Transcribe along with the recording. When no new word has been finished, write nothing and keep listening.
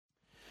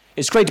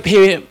It's great to be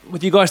here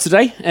with you guys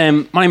today.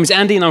 My name is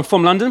Andy and I'm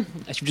from London,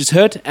 as you've just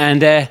heard.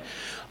 And I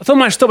thought I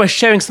might start by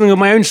sharing something of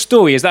my own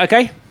story. Is that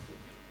okay?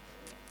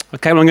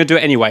 Okay, well, I'm going to do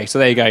it anyway, so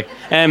there you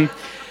go.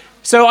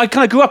 So I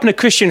kind of grew up in a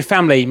Christian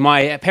family.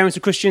 My parents were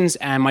Christians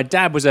and my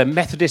dad was a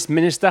Methodist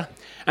minister.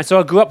 And so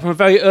I grew up from a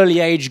very early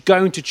age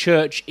going to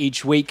church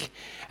each week.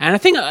 And I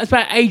think at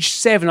about age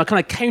 7, I kind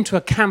of came to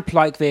a camp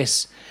like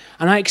this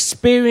and I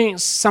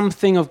experienced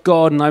something of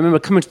God. And I remember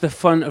coming to the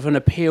front of an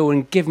appeal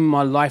and giving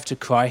my life to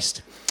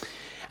Christ.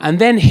 And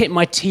then hit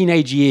my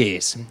teenage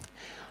years. And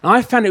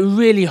I found it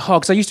really hard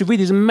because I used to read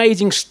these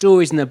amazing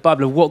stories in the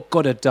Bible of what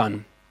God had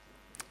done.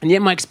 And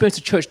yet my experience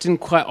of church didn't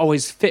quite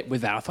always fit with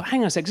that. I thought,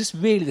 hang on a sec, is this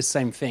really the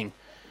same thing?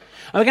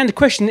 I began to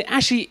question,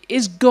 actually,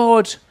 is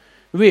God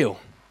real?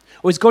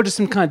 Or is God just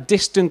some kind of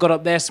distant God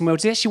up there somewhere? Or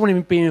does he actually want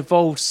to be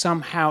involved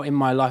somehow in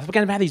my life? I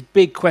began to have these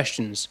big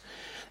questions.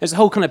 There's a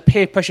whole kind of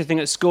peer pressure thing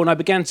at school, and I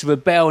began to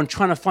rebel and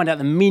trying to find out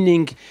the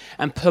meaning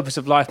and purpose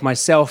of life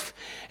myself,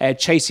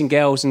 chasing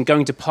girls and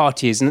going to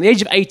parties. And at the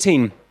age of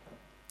 18,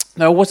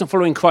 though I wasn't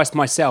following Christ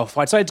myself,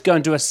 I decided to go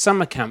and do a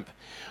summer camp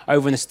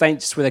over in the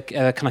States with a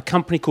kind of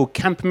company called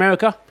Camp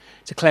America.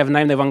 It's a clever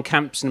name. They run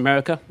camps in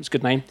America. It's a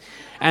good name.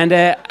 And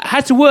I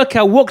had to work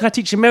out, what can I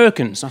teach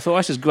Americans? I thought,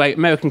 this is great.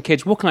 American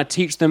kids, what can I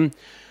teach them?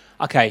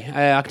 Okay,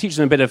 I can teach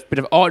them a bit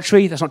of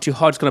archery. That's not too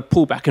hard. It's going to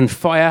pull back and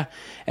fire.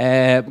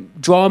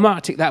 Drama, I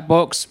tick that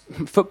box.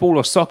 Football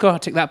or soccer, I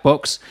tick that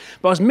box.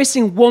 But I was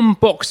missing one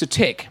box to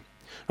tick.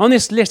 On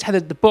this list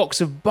had the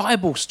box of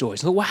Bible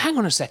stories. I thought, well, hang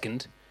on a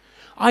second.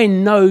 I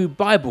know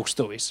Bible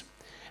stories.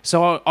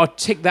 So I'll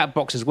tick that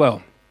box as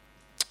well.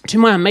 To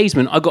my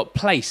amazement, I got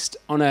placed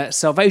on a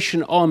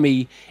Salvation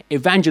Army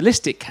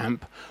evangelistic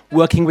camp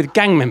working with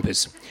gang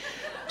members.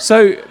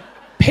 So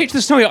picture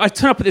the scenario. I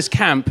turn up at this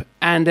camp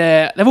and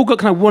they've all got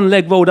kind of one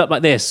leg rolled up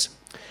like this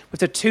with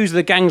the twos of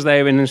the gangs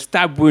there in and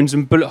stab wounds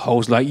and bullet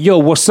holes like, yo,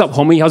 what's up,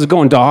 homie? How's it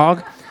going,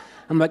 dog?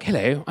 I'm like,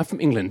 hello, I'm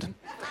from England.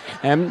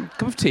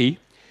 Cup of tea.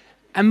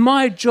 And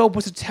my job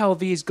was to tell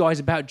these guys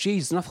about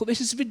Jesus. And I thought,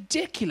 this is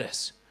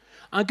ridiculous.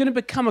 I'm going to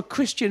become a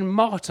Christian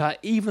martyr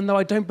even though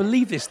I don't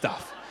believe this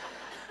stuff.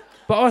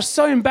 But I was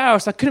so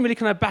embarrassed, I couldn't really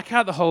kind of back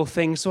out the whole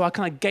thing, so I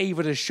kind of gave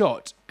it a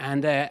shot.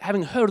 And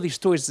having heard of these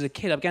stories as a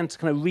kid, I began to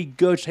kind of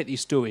regurgitate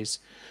these stories.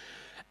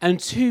 And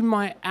to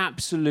my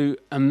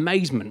absolute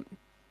amazement,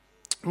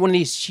 one of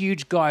these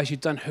huge guys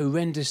who'd done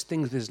horrendous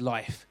things with his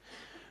life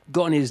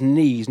got on his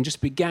knees and just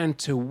began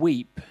to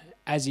weep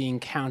as he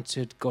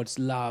encountered God's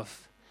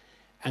love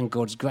and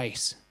God's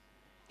grace.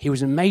 He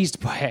was amazed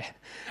by it.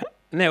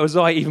 And there was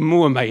I, even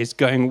more amazed,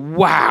 going,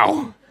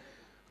 wow!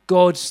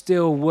 God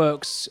still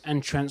works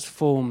and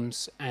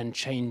transforms and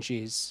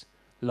changes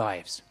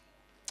lives.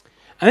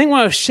 I think when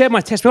I shared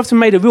my testimony, I often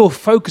made a real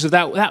focus of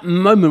that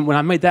moment when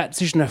I made that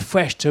decision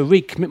afresh to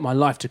recommit my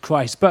life to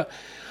Christ. But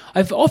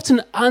I've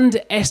often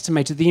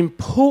underestimated the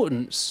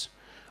importance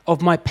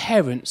of my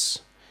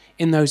parents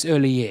in those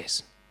early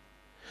years.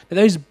 That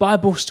those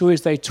Bible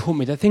stories they taught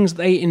me, the things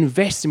they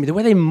invested in me, the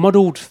way they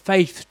modeled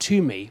faith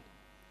to me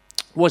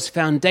was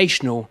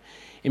foundational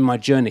in my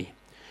journey.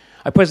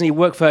 I presently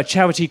work for a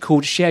charity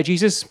called Share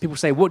Jesus. People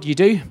say, what do you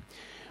do?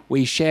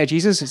 We share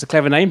Jesus. It's a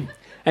clever name.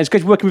 And it's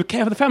great working with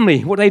Care for the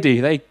Family. What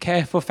do? They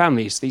care for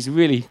families. These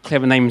really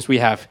clever names we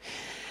have.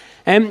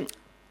 And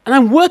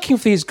I'm working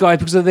for these guys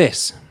because of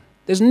this.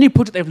 There's a new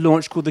project they've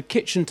launched called the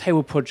Kitchen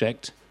Table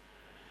Project.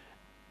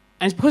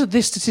 And it's because of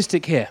this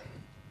statistic here.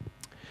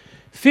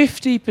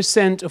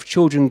 50% of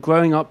children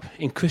growing up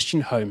in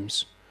Christian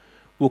homes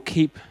will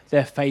keep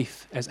their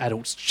faith as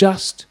adults.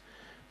 Just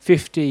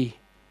 50%.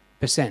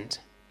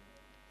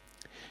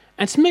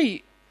 And to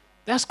me,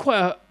 that's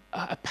quite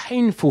a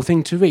painful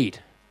thing to read.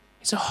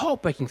 It's a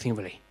heartbreaking thing,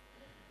 really.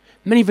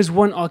 Many of us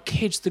want our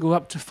kids to grow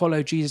up to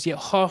follow Jesus, yet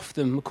half of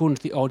them, according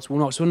to the odds, will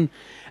not. So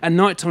at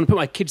night time, I put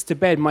my kids to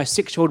bed, my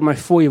 6-year-old and my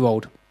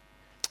 4-year-old,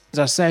 as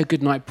I say a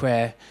goodnight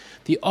prayer,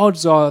 the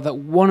odds are that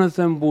one of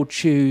them will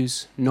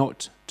choose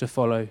not to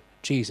follow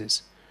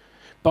Jesus.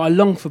 But I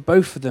long for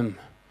both of them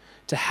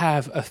to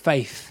have a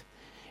faith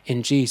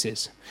in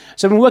Jesus.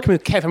 So I've been working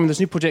with Kev on this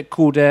new project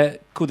called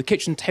the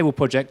Kitchen Table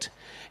Project,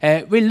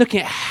 really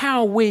looking at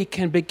how we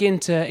can begin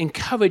to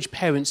encourage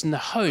parents in the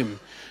home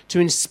to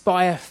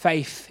inspire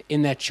faith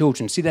in their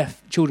children, see their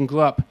children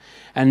grow up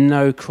and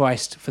know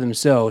Christ for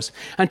themselves.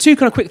 And two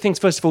kind of quick things,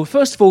 first of all.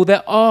 First of all,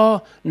 there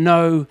are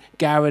no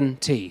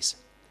guarantees.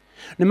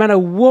 No matter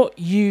what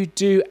you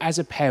do as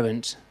a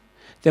parent,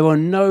 there are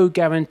no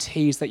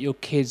guarantees that your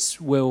kids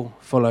will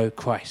follow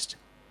Christ.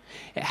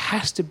 It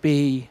has to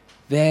be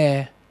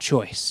their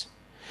choice.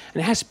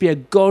 And it has to be a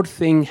God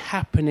thing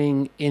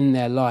happening in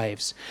their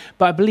lives.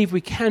 But I believe we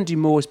can do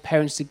more as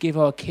parents to give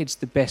our kids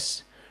the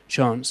best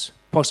chance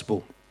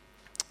possible.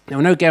 There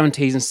are no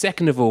guarantees. And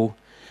second of all,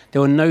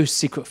 there are no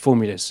secret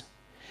formulas.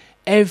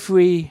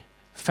 Every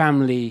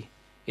family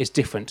is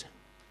different.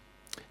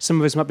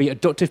 Some of us might be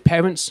adoptive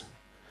parents.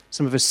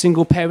 Some of us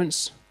single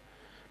parents.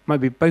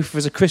 Might be both of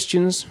us are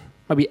Christians.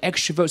 Might be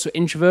extroverts or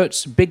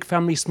introverts. Big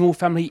family, small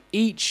family.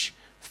 Each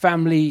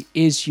family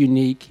is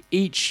unique.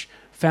 Each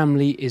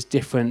family is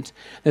different.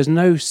 There's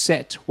no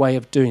set way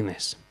of doing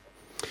this.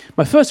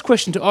 My first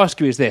question to ask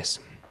you is this.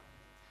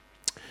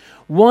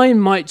 Why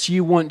might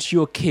you want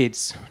your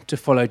kids to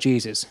follow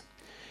Jesus?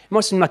 It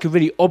might seem like a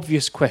really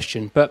obvious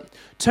question, but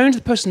turn to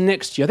the person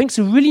next to you. I think it's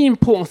a really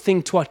important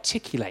thing to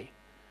articulate.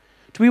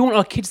 Do we want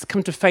our kids to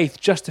come to faith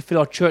just to fill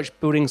our church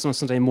buildings on a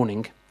Sunday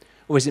morning?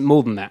 Or is it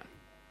more than that?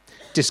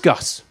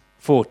 Discuss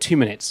for 2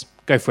 minutes.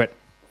 Go for it.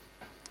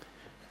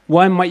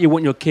 Why might you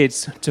want your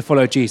kids to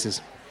follow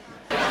Jesus?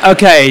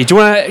 Okay, do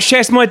you want to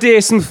share some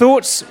ideas, some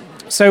thoughts?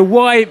 So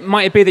why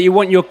might it be that you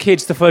want your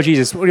kids to follow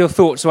Jesus? What are your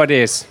thoughts or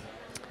ideas?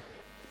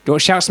 Do you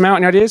want to shout some out?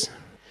 Any ideas?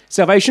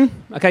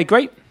 Salvation? Okay,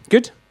 great.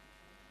 Good.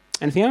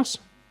 Anything else?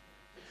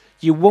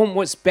 You want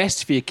what's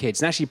best for your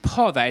kids. And actually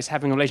part of that is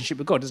having a relationship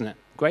with God, isn't it?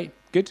 Great.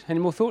 Good. Any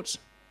more thoughts?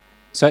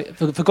 So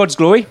for God's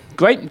glory.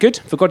 Great. Good.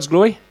 For God's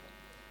glory.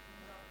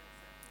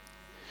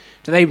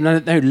 Do they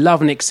know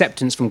love and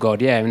acceptance from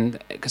God? Yeah. And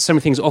because so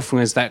many things offer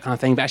us that kind of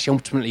thing, but actually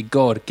ultimately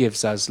God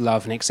gives us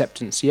love and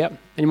acceptance. Yeah.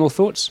 Any more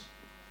thoughts?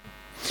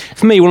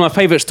 For me, one of my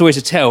favourite stories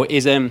to tell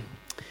is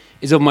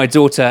of my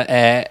daughter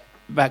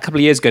about a couple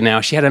of years ago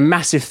now. She had a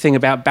massive thing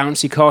about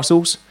bouncy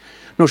castles.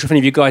 Not sure if any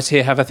of you guys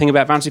here have a thing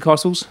about bouncy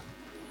castles.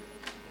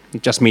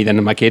 Just me then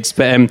and my kids.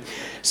 But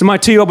so my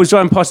 2-year-old was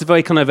driving past a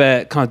very kind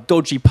of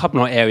dodgy pub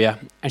night area,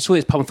 and saw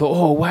this pub and thought,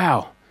 "Oh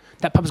wow,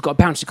 that pub's got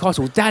a bouncy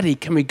castle. Daddy,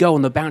 can we go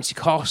on the bouncy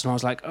castle?" And I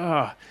was like,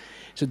 "Oh,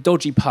 it's a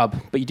dodgy pub,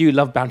 but you do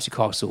love bouncy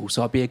castles,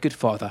 so I'll be a good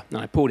father." And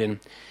I pulled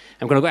in.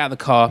 And when I got out of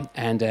the car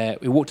and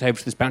we walked over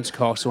to this bouncy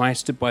castle, I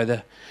stood by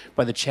the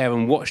chair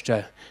and watched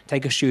her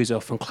take her shoes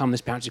off and climb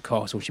this bouncy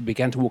castle. She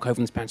began to walk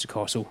over this bouncy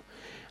castle,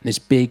 and this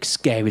big,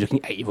 scary-looking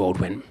 8-year-old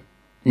went,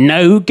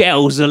 "No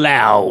girls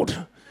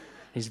allowed."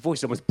 His voice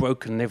was almost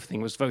broken and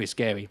everything. It was very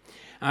scary.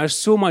 And I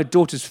saw my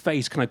daughter's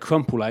face kind of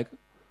crumple, like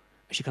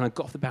she kind of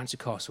got off the bouncy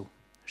castle,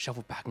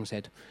 shuffled back and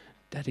said,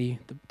 "Daddy,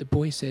 the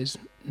boy says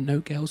no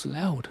girls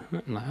allowed."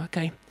 I'm like,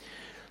 "Okay,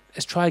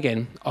 let's try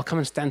again. I'll come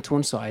and stand to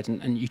one side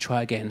and you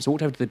try again." So I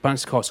walked over to the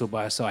bouncy castle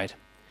by her side.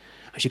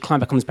 And she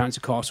climbed back on this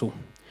bouncy castle,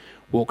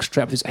 walked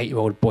straight up to this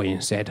 8-year-old boy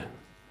and said,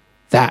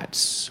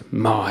 "That's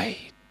my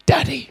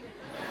daddy."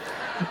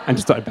 And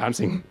just started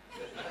bouncing.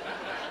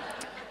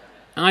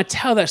 And I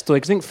tell that story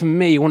because I think for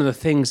me, one of the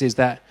things is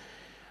that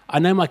I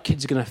know my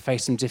kids are going to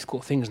face some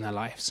difficult things in their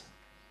lives,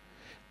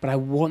 but I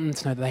want them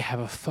to know that they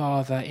have a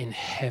Father in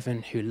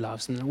heaven who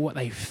loves them, and what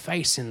they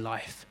face in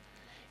life,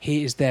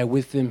 He is there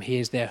with them, He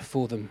is there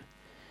for them.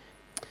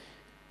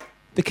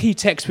 The key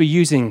text we're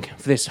using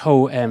for this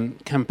whole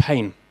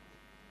campaign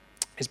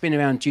has been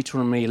around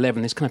Deuteronomy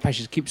 11. This kind of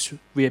passage keeps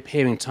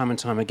reappearing time and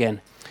time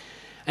again.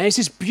 And it's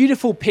this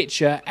beautiful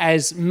picture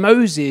as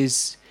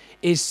Moses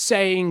is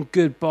saying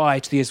goodbye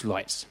to the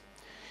Israelites.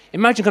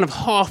 Imagine kind of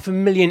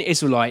 500,000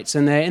 Israelites,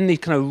 and they're in these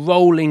kind of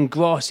rolling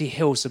grassy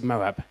hills of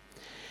Moab.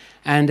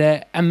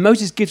 And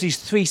Moses gives these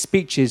 3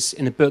 speeches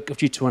in the book of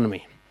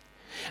Deuteronomy.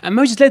 And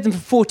Moses led them for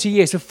 40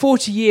 years. For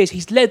 40 years,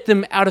 he's led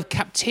them out of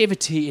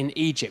captivity in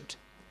Egypt.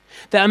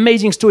 That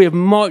amazing story of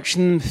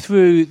marching them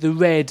through the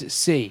Red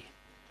Sea.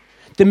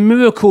 The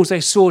miracles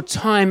they saw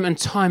time and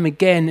time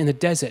again in the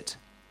desert.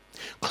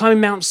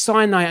 Climbing Mount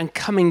Sinai and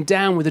coming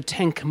down with the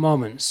 10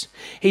 Commandments.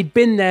 He'd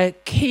been their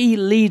key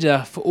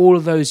leader for all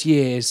of those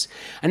years.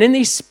 And in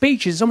these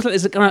speeches, it's almost like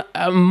there's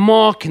a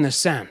mark in the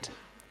sand.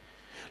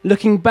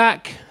 Looking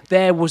back,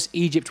 there was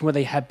Egypt where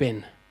they had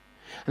been.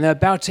 And they're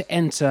about to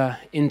enter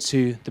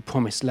into the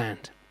promised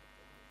land.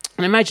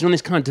 And imagine on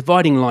this kind of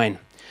dividing line,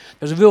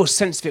 there's a real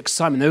sense of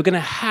excitement. They were going to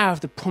have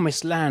the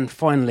promised land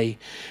finally.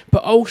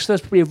 But also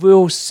there's probably a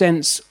real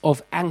sense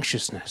of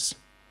anxiousness.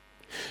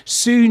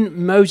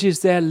 Soon Moses,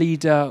 their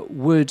leader,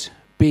 would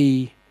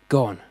be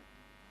gone.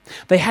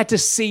 They had to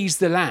seize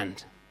the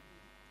land.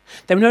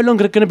 They were no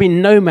longer going to be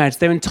nomads.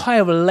 Their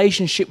entire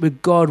relationship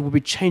with God would be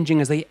changing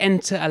as they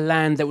enter a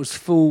land that was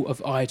full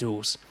of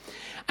idols.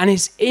 And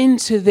it's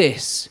into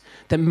this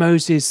that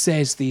Moses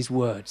says these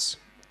words.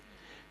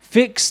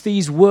 "Fix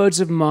these words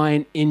of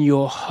mine in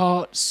your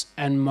hearts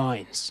and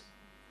minds.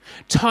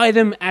 Tie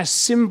them as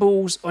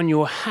symbols on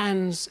your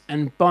hands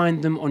and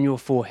bind them on your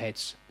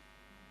foreheads.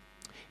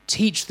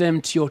 Teach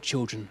them to your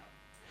children,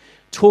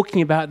 talking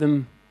about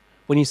them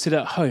when you sit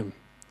at home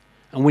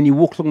and when you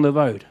walk along the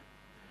road,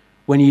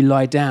 when you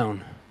lie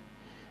down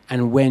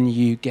and when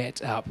you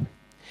get up."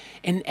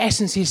 In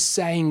essence, he's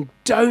saying,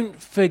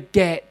 don't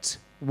forget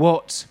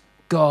what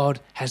God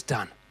has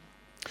done.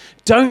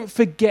 Don't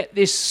forget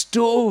this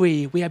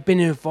story we have been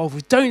involved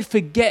with. Don't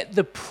forget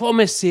the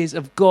promises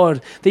of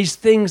God, these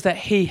things that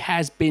he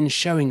has been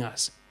showing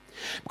us.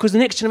 Because the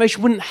next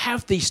generation wouldn't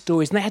have these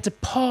stories, and they had to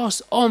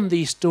pass on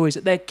these stories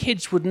that their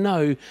kids would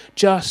know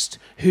just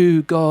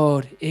who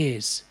God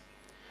is.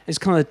 It's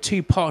kind of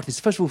 2 parts.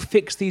 First of all,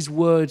 fix these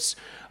words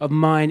of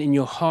mine in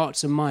your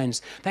hearts and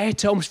minds. They had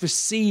to almost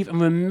receive and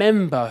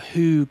remember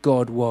who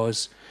God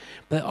was,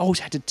 but they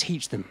also had to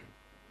teach them.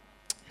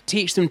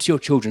 Teach them to your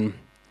children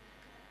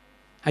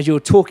as you're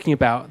talking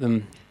about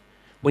them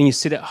when you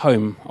sit at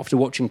home after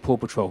watching Paw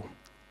Patrol,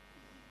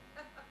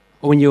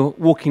 or when you're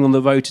walking on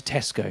the road to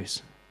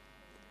Tesco's,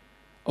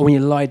 or when you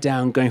lie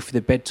down going through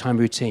the bedtime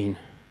routine,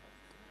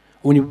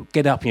 or when you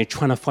get up and you're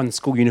trying to find the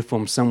school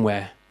uniform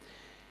somewhere.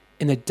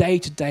 In the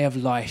day-to-day of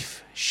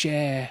life,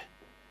 share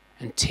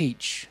and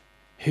teach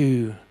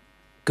who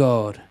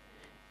God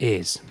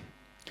is.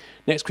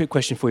 Next quick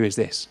question for you is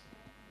this.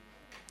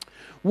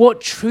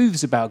 What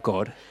truths about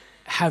God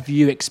have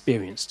you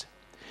experienced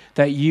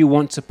that you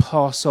want to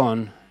pass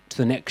on to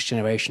the next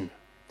generation?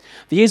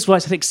 The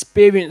Israelites had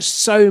experienced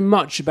so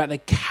much about the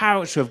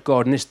character of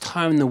God in this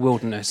time in the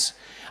wilderness.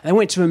 And they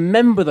wanted to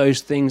remember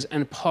those things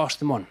and pass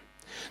them on.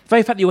 The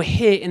very fact that you're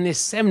here in this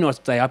seminar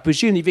today, I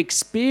presume you've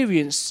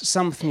experienced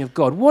something of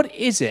God. What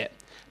is it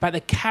about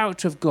the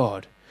character of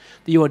God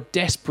that you are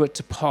desperate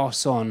to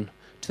pass on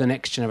to the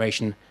next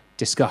generation?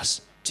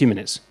 Discuss. 2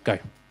 minutes. Go.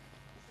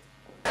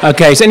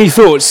 Okay, so any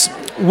thoughts?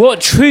 What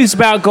truths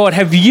about God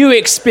have you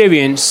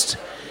experienced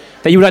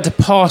that you would like to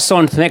pass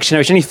on to the next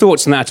generation? Any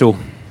thoughts on that at all?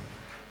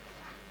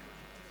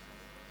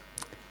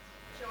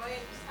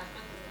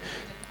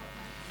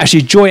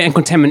 Actually, joy and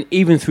contentment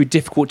even through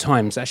difficult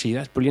times. Actually,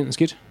 that's brilliant. That's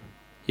good.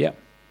 Yeah.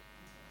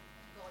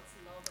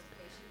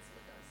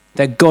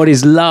 That God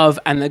is love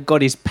and that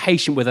God is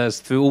patient with us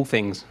through all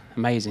things.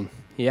 Amazing.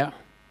 Yeah.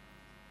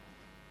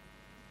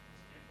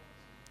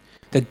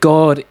 That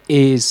God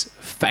is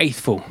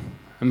faithful.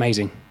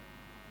 Amazing.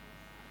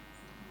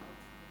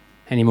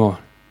 Any more?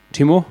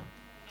 2 more?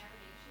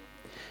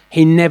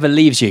 He never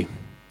leaves you.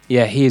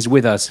 Yeah, he is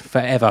with us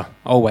forever,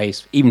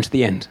 always, even to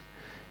the end.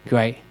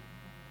 Great.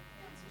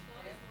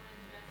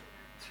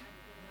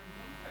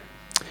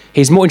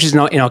 He's more interested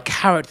in our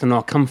character than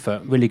our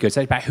comfort. Really good.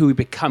 So it's about who we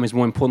become is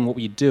more important than what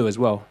we do as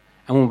well.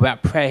 And when we're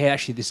about prayer here,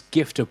 actually this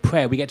gift of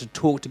prayer, we get to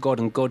talk to God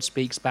and God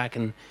speaks back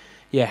and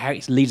how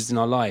it leads us in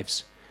our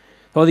lives.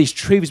 All these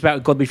truths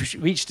about God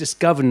we've each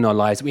discovered in our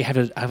lives that we have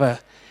to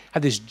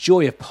have this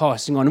joy of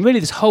passing on. And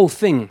really this whole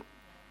thing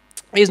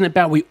isn't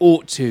about we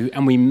ought to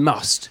and we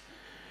must,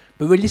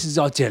 but really this is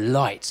our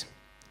delight.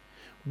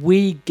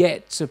 We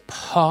get to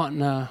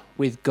partner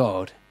with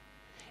God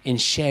in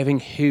sharing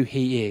who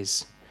he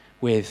is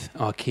with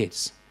our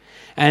kids.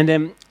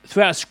 And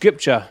throughout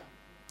Scripture,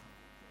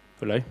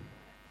 hello,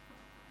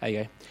 there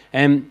you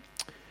go.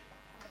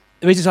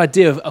 There is this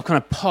idea of kind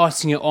of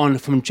passing it on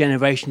from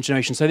generation to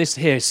generation. So this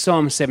here is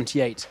Psalm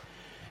 78,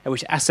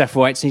 which Asaph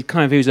writes. And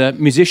he was a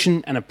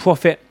musician and a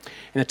prophet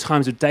in the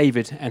times of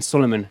David and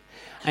Solomon.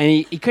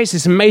 And he creates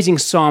this amazing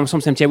Psalm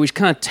 78, which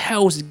kind of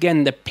tells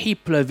again the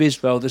people of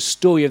Israel the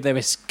story of their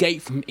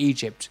escape from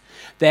Egypt,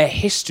 their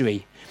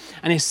history.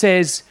 And it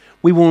says,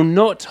 we will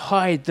not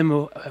hide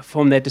them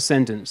from their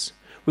descendants.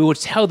 We will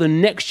tell the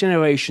next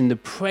generation the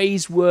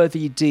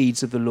praiseworthy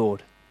deeds of the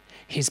Lord,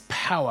 his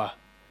power,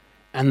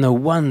 and the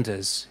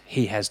wonders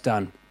he has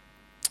done.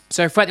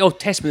 So throughout the Old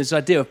Testament, this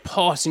idea of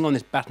passing on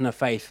this baton of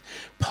faith,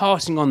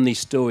 passing on these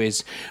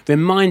stories,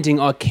 reminding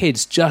our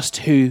kids just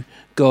who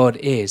God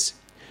is.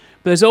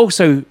 But there's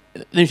also,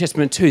 the New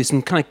Testament too,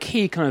 some kind of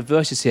key kind of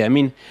verses here. I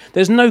mean,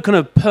 there's no kind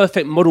of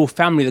perfect model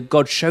family that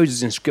God shows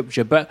us in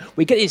Scripture, but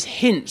we get these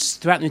hints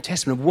throughout the New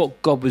Testament of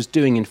what God was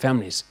doing in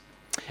families.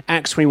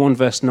 Acts 21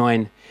 verse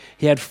 9,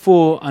 he had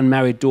 4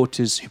 unmarried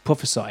daughters who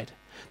prophesied.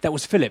 That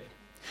was Philip.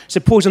 So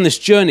Paul's on this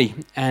journey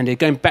and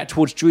going back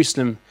towards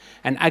Jerusalem,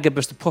 and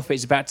Agabus the prophet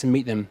is about to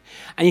meet them.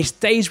 And he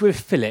stays with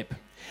Philip.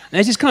 And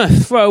there's this kind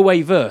of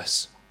throwaway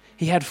verse.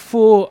 He had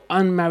 4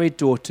 unmarried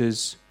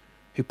daughters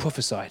who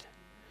prophesied.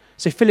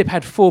 So Philip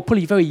had 4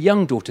 probably very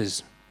young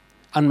daughters,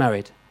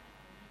 unmarried,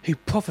 who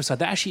prophesied.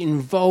 They're actually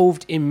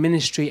involved in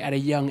ministry at a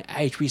young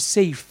age. We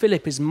see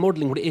Philip is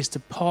modelling what it is to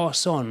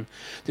pass on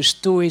the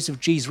stories of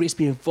Jesus, what it is to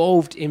be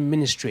involved in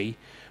ministry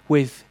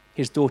with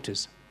his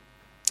daughters.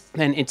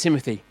 Then in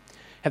Timothy,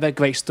 have that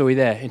great story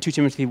there. In 2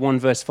 Timothy 1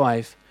 verse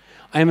 5,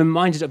 I am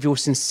reminded of your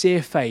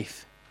sincere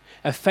faith,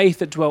 a faith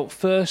that dwelt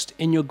first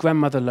in your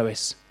grandmother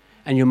Lois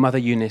and your mother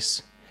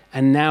Eunice,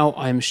 and now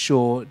I am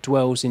sure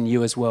dwells in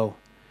you as well.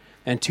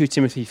 And 2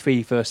 Timothy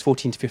 3 verse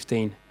 14 to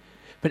 15.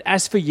 But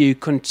as for you,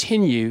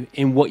 continue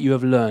in what you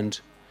have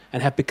learned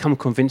and have become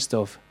convinced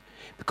of,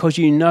 because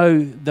you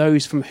know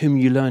those from whom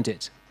you learned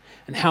it,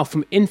 and how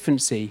from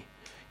infancy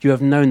you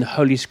have known the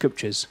Holy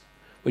Scriptures,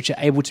 which are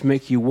able to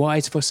make you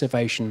wise for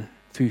salvation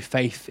through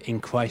faith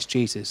in Christ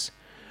Jesus.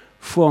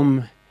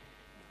 From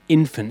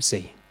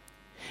infancy.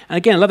 And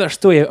again, I love that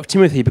story of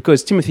Timothy,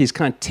 because Timothy is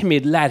kind of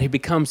timid lad who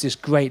becomes this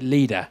great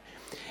leader,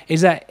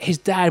 is that his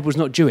dad was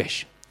not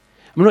Jewish.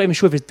 I'm not even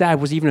sure if his dad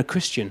was even a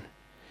Christian.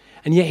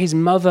 And yet his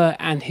mother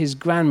and his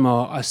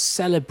grandma are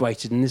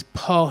celebrated in this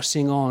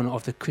passing on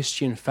of the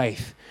Christian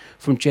faith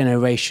from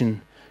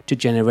generation to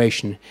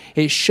generation.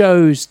 It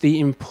shows the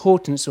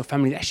importance of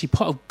family. Actually,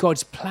 part of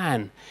God's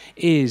plan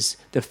is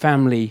the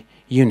family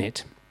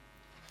unit.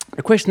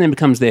 The question then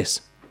becomes this.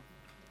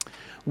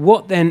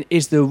 What then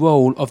is the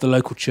role of the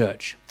local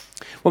church?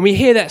 When we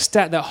hear that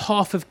stat that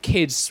half of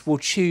kids will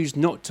choose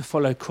not to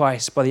follow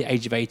Christ by the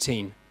age of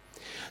 18,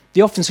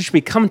 the often solution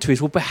we come to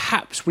is, well,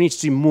 perhaps we need to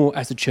do more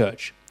as a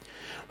church.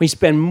 We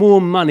spend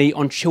more money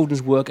on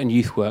children's work and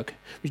youth work.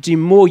 We do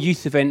more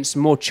youth events,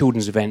 more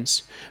children's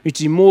events. We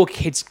do more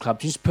kids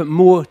clubs. We just put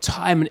more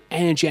time and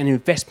energy and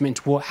investment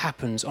into what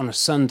happens on a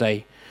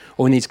Sunday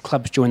or in these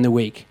clubs during the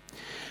week.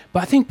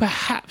 But I think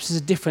perhaps there's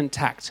a different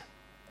tact.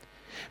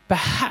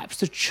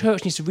 Perhaps the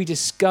church needs to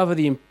rediscover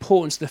the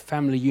importance of the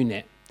family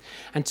unit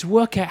and to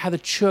work out how the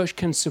church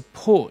can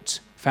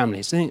support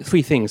families. I think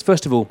three things.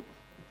 First of all,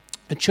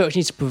 the church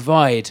needs to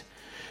provide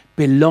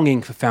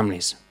belonging for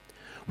families.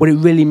 What it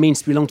really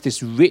means to belong to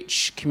this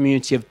rich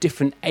community of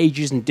different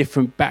ages and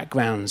different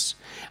backgrounds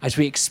as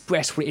we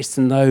express what it is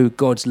to know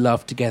God's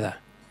love together.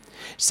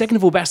 Second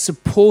of all, about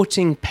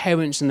supporting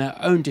parents in their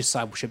own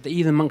discipleship, that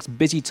even amongst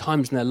busy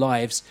times in their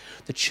lives,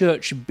 the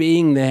church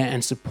being there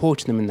and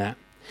supporting them in that.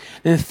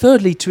 Then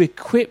thirdly, to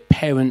equip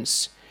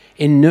parents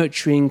in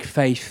nurturing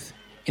faith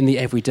in the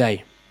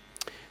everyday.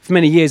 For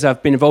many years,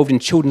 I've been involved in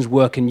children's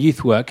work and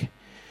youth work,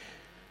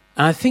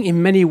 and I think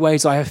in many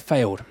ways I have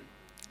failed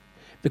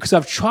because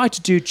I've tried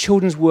to do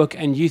children's work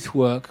and youth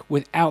work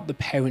without the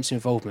parents'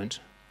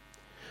 involvement,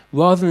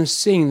 rather than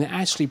seeing that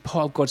actually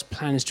part of God's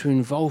plan is to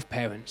involve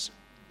parents.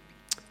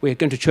 We're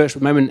going to church at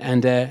the moment,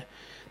 and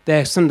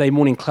their Sunday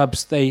morning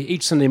clubs,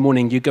 each Sunday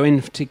morning you go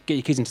in to get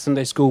your kids into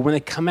Sunday school. When they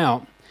come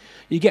out,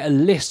 you get a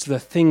list of the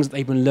things that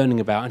they've been learning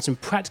about and some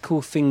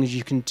practical things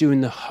you can do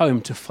in the home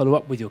to follow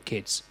up with your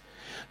kids.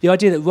 The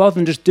idea that rather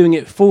than just doing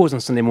it for us on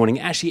Sunday morning,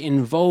 it actually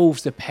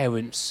involves the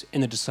parents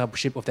in the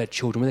discipleship of their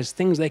children, where there's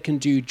things they can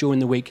do during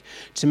the week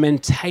to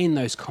maintain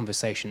those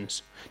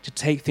conversations, to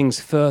take things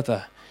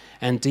further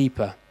and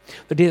deeper.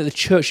 The idea that the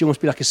church should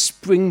almost be like a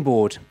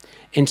springboard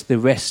into the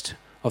rest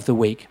of the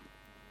week.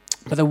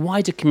 But the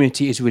wider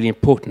community is really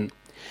important.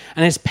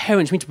 And as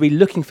parents, we need to be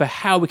looking for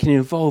how we can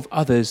involve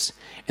others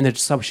in the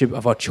discipleship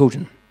of our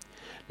children.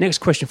 Next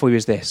question for you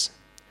is this.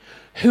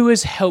 Who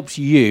has helped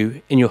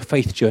you in your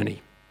faith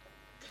journey?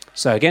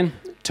 So again,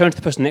 turn to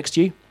the person next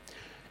to you.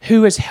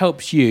 Who has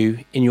helped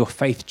you in your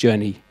faith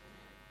journey?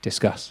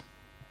 Discuss.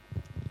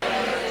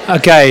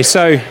 Okay,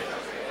 so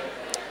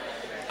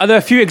are there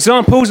a few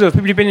examples of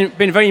people who've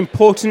been very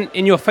important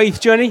in your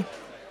faith journey?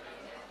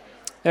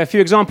 There are a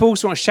few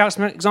examples. You want to shout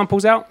some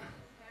examples out?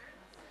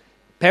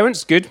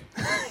 Parents, good.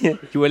 Yeah,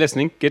 you were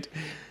listening, good.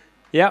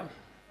 Yeah.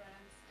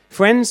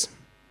 Friends?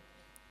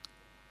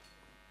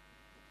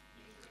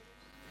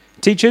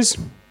 Teachers?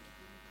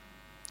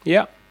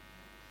 Yeah.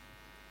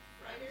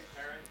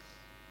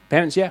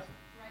 Parents, yeah.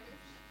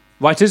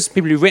 Writers,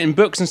 people who've written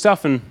books and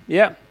stuff, and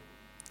yeah.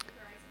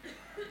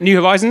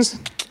 New Horizons?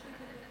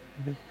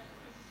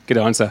 Good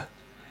answer.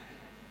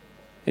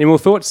 Any more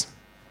thoughts?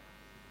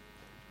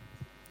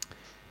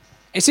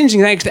 It's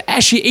interesting that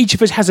actually each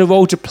of us has a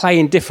role to play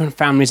in different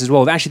families as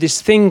well. Actually,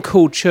 this thing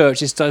called church,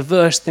 this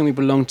diverse thing we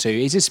belong to,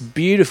 is this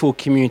beautiful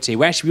community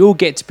where actually we all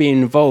get to be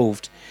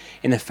involved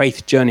in the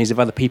faith journeys of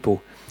other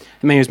people.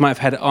 Many of us might have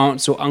had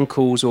aunts or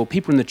uncles or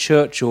people in the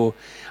church or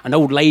an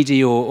old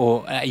lady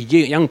or a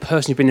young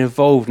person who's been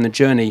involved in the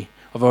journey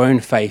of our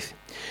own faith.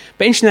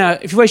 But interesting now,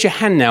 if you raise your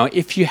hand now,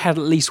 if you had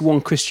at least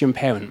one Christian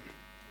parent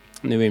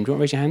in the room, do you want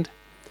to raise your hand?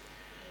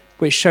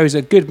 Which shows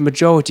a good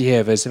majority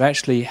here of us have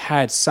actually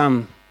had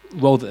some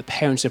role that the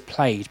parents have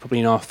played probably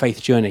in our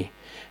faith journey,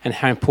 and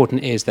how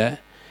important it is that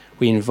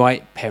we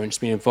invite parents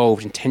to be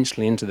involved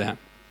intentionally into that.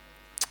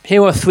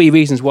 Here are three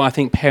reasons why I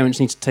think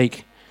parents need to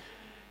take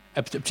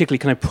a particularly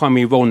kind of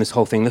primary role in this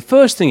whole thing. The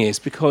first thing is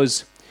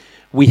because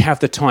we have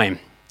the time.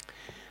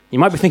 You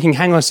might be thinking,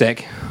 hang on a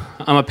sec,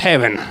 I'm a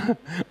parent.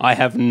 I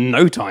have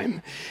no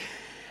time.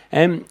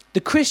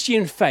 The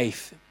Christian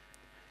faith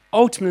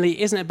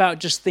ultimately isn't about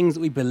just things that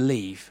we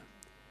believe.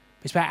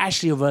 It's about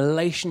actually a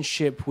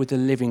relationship with the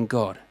living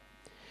God.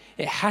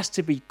 It has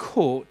to be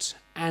caught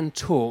and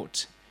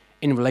taught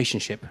in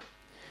relationship.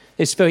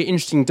 This very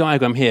interesting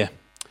diagram here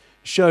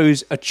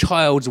shows a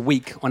child's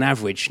week on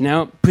average.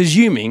 Now,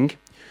 presuming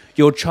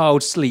your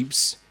child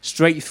sleeps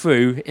straight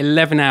through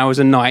 11 hours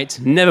a night,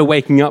 never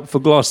waking up for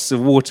glasses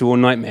of water or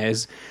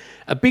nightmares,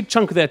 a big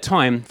chunk of their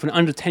time for an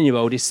under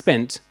 10-year-old is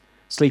spent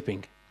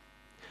sleeping.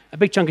 A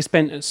big chunk is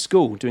spent at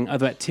school doing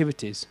other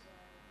activities.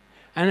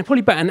 And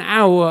probably about an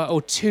hour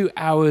or 2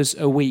 hours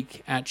a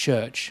week at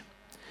church.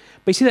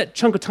 But you see that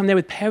chunk of time there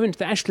with parents,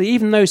 that actually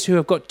even those who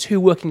have got two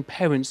working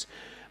parents,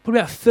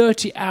 probably about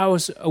 30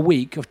 hours a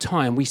week of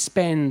time we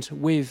spend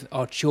with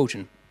our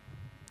children.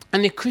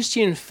 And the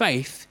Christian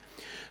faith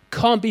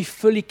can't be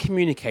fully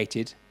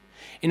communicated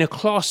in a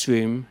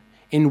classroom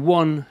in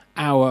 1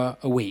 hour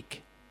a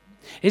week.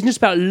 It isn't just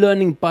about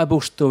learning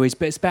Bible stories,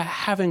 but it's about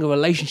having a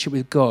relationship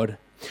with God.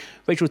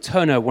 Rachel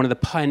Turner, one of the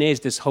pioneers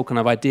of this whole kind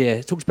of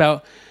idea, talks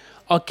about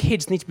our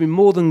kids need to be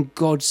more than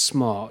God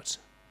smart.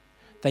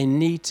 They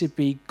need to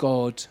be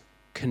God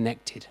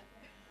connected.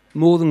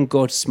 More than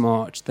God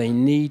smart, they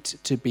need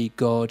to be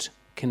God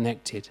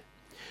connected.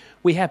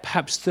 We have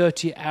perhaps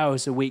 30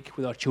 hours a week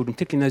with our children,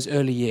 particularly in those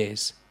early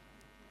years.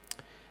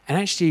 And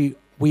actually,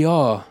 we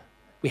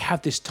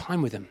have this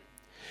time with them.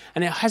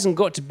 And it hasn't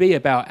got to be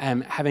about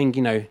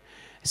having,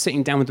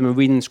 sitting down with them and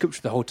reading the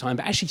scripture the whole time,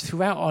 but actually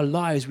throughout our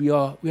lives, we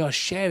are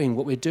sharing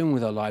what we're doing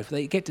with our lives.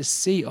 They get to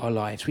see our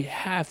lives. We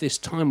have this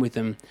time with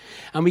them,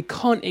 and we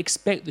can't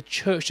expect the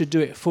church to do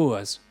it for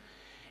us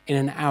in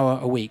an hour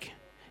a week.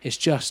 It's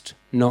just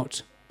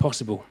not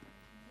possible.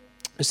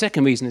 The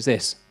second reason is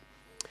this,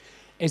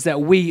 is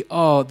that we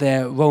are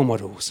their role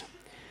models.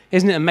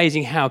 Isn't it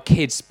amazing how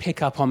kids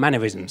pick up on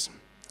mannerisms?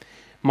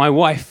 My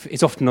wife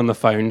is often on the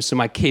phone, so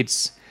my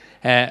kids,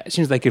 as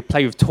soon as they could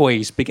play with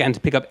toys, began to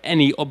pick up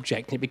any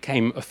object, and it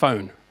became a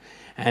phone.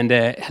 And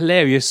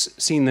hilarious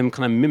seeing them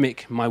kind of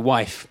mimic my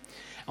wife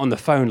on the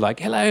phone,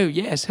 like, hello,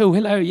 yes, oh,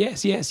 hello,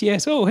 yes, yes,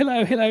 yes, oh,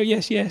 hello, hello,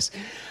 yes, yes.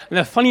 And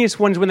the funniest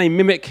ones when they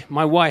mimic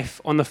my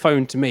wife on the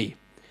phone to me.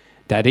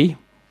 Daddy,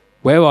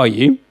 where are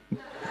you?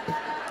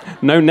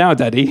 No, now,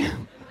 Daddy.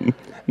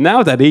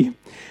 Now, Daddy.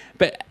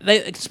 But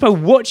just by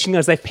watching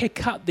us, they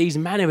pick up these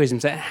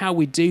mannerisms and how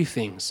we do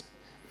things.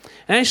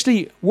 And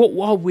actually, what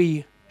are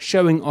we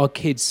showing our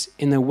kids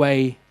in the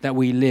way that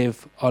we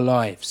live our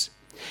lives?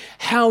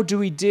 How do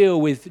we deal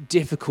with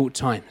difficult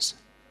times,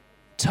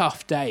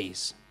 tough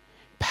days,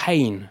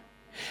 pain?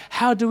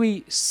 How do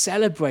we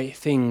celebrate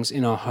things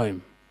in our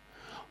home?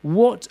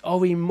 What are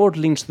we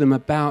modeling to them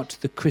about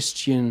the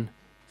Christian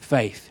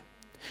faith?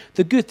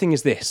 The good thing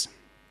is this: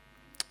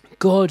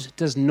 God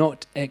does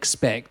not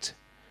expect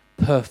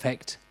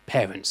perfect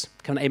parents.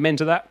 Can I amen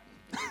to that?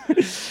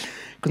 Because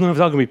none of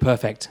us are going to be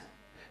perfect.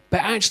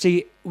 But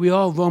actually, we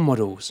are role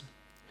models.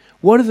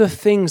 What are the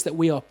things that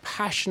we are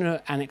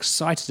passionate and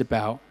excited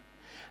about,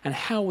 and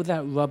how will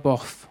that rub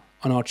off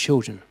on our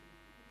children?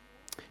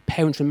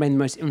 Parents remain the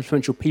most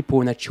influential people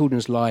in their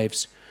children's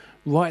lives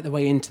right the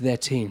way into their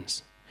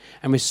teens.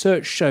 And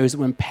research shows that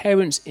when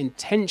parents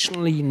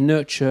intentionally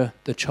nurture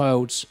the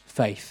child's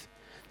faith,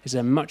 there's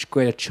a much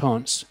greater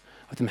chance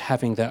of them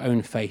having their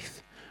own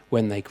faith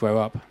when they grow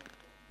up.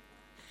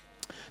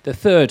 The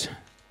third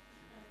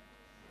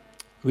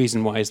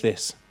reason why is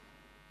this: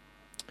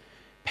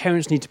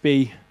 parents need to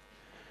be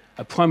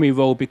a primary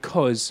role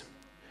because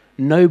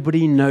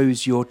nobody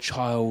knows your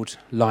child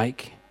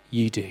like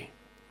you do.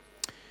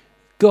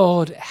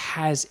 God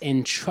has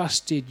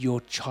entrusted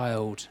your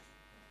child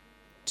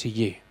to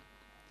you,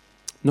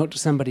 not to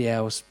somebody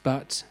else,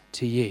 but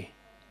to you.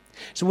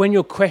 So when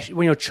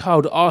your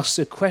child asks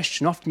a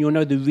question, often you'll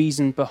know the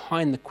reason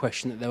behind the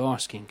question that they're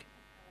asking.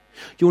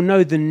 You'll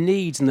know the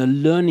needs and the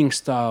learning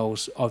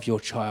styles of your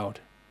child.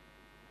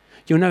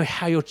 You'll know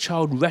how your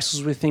child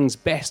wrestles with things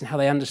best and how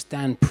they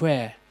understand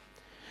prayer.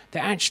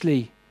 That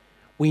actually,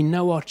 we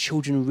know our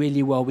children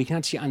really well. We can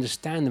actually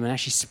understand them and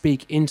actually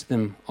speak into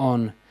them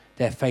on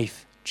their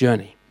faith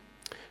journey.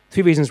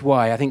 3 reasons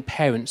why I think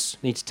parents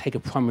need to take a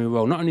primary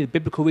role. Not only the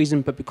biblical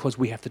reason, but because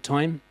we have the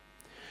time.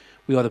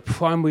 We are the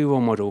primary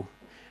role model.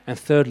 And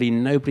thirdly,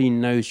 nobody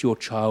knows your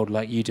child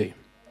like you do.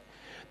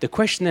 The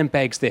question then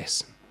begs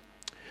this: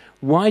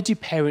 why do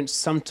parents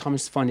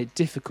sometimes find it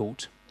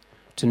difficult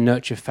to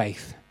nurture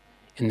faith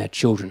in their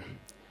children?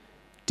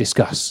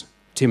 Discuss.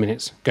 2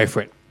 minutes. Go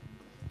for it.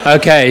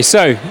 Okay,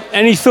 so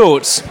any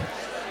thoughts?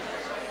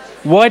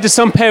 Why do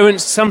some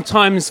parents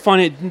sometimes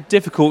find it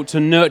difficult to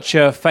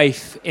nurture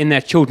faith in their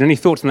children? Any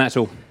thoughts on that at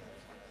all?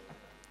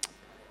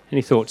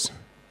 Any thoughts?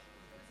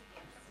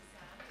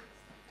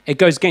 It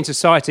goes against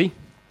society.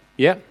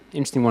 Yeah,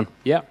 interesting one.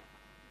 Yeah.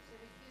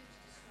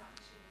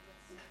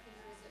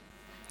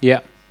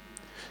 Yeah.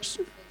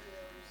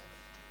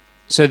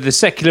 So the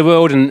secular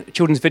world and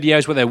children's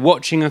videos, what they're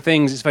watching and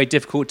things, it's very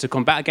difficult to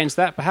combat against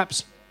that,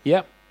 perhaps.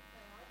 Yeah.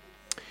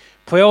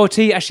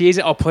 Priority, actually, is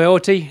it our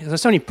priority?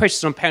 There's so many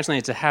pressures on parents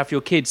to have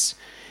your kids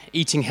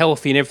eating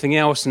healthy and everything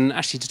else, and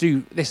actually to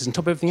do this on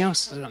top of everything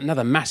else,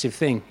 another massive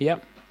thing. Yeah.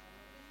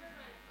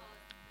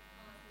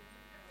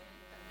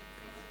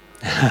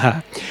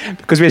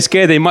 Because we're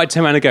scared they might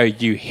turn around and go,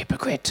 you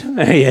hypocrite.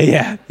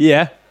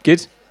 Yeah.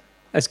 Good.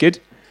 That's good.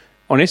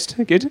 Honest.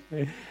 Good.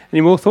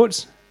 Any more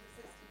thoughts?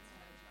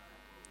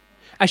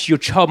 Actually, your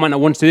child might not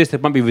want to do this. They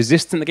might be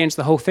resistant against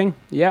the whole thing.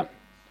 Yeah.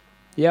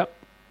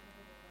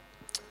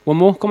 One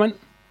more comment?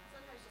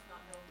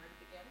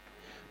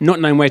 Not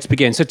knowing where to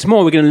begin. So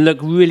tomorrow we're going to look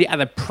really at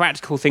the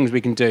practical things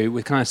we can do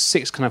with kind of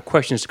 6 kind of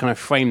questions to kind of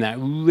frame that.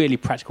 Really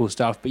practical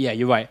stuff. But yeah,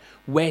 you're right.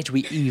 Where do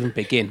we even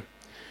begin?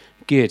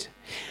 Good.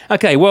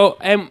 Okay, well,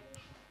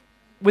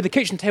 with the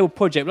Kitchen Table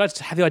Project, we like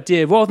to have the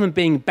idea, rather than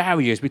being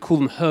barriers, we call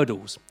them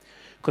hurdles,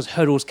 because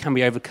hurdles can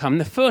be overcome.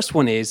 The first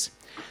one is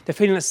the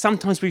feeling that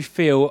sometimes we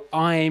feel,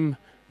 I'm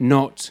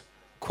not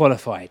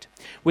qualified.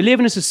 We live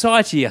in a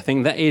society, I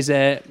think, that is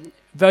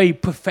very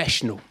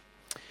professional.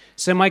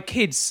 So my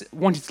kids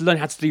wanted to learn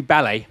how to do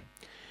ballet,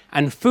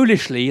 and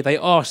foolishly, they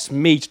asked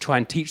me to try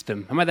and teach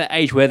them. I'm at that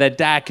age where their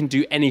dad can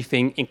do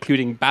anything,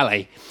 including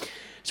ballet.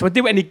 So I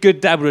did what any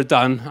good dad would have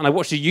done, and I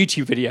watched a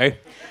YouTube video, and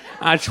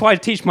I tried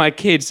to teach my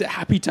kids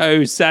happy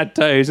toes, sad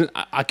toes, and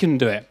I couldn't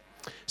do it.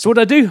 So what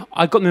did I do?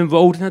 I got them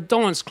enrolled in a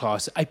dance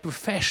class, a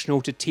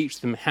professional to teach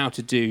them how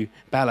to do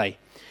ballet.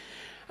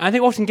 And I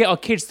think we often get our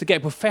kids to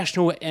get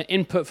professional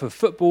input for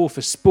football,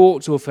 for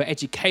sports, or for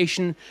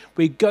education.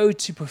 We go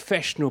to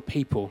professional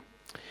people.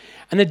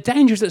 And the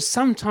danger is that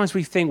sometimes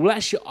we think, well,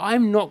 actually,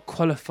 I'm not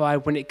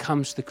qualified when it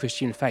comes to the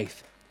Christian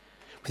faith.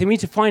 We think we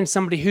need to find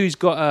somebody who's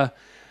got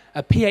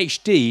a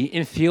PhD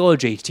in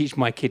theology to teach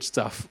my kids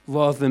stuff,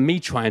 rather than me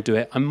try and do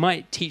it. I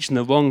might teach them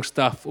the wrong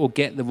stuff or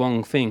get the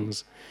wrong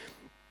things.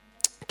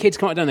 Kids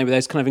come out, don't they, with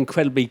those kind of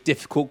incredibly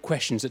difficult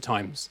questions at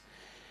times.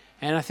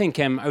 And I think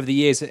over the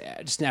years,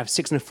 just now,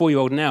 6 and a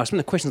 4-year-old now, some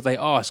of the questions they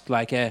ask,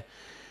 like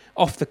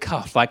off the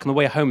cuff, like on the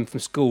way home from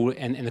school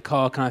and in the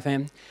car kind of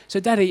thing. So,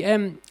 Daddy,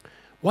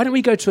 why don't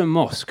we go to a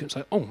mosque? It's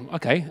like, oh,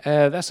 okay,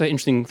 that's an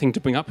interesting thing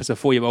to bring up as a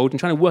 4-year-old, and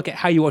trying to work out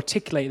how you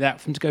articulate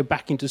that for them to go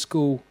back into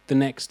school the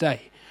next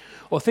day.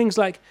 Or things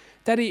like,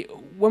 Daddy,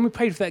 when we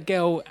prayed for that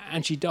girl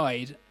and she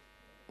died,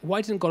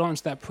 why didn't God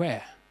answer that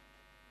prayer?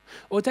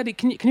 Or, Daddy,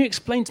 can you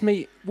explain to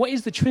me, what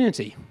is the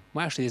Trinity?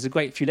 Well, actually, there's a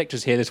great few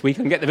lectures here this week.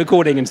 I can get the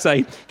recording and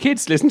say,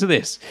 kids, listen to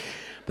this.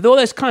 But all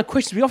those kind of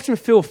questions, we often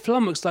feel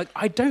flummoxed, like,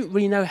 I don't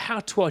really know how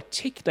to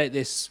articulate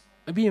this,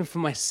 maybe even for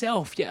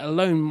myself, yet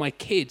alone my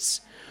kids.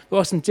 There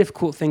are some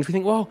difficult things. We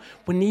think, well,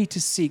 we need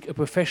to seek a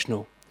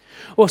professional.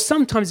 Or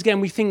sometimes,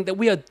 again, we think that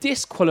we are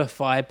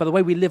disqualified by the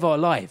way we live our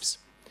lives.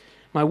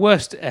 My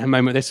worst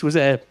moment of this was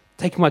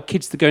taking my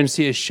kids to go and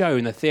see a show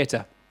in the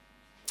theatre.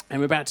 And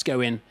we're about to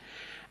go in.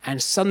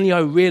 And suddenly I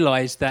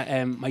realised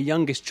that my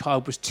youngest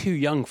child was too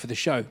young for the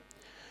show.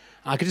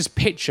 I could just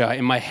picture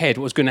in my head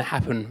what was going to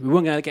happen. We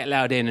weren't going to get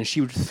allowed in, and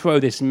she would throw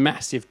this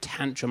massive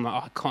tantrum, like,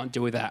 oh, I can't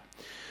deal with that.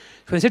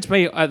 So they said to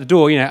me at the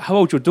door, how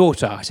old's your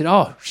daughter? I said,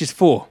 oh, she's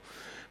 4.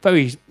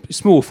 Very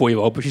small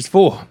 4-year-old, but she's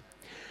 4.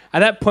 At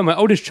that point, my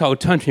oldest child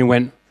turned to me and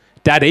went,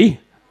 Daddy,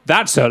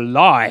 that's a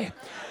lie.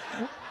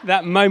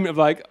 That moment of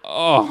like,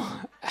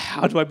 oh,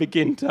 how do I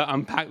begin to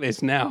unpack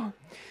this now?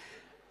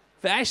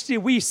 But actually,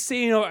 we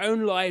see in our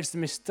own lives the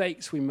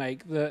mistakes we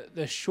make,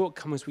 the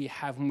shortcomings we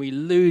have, when we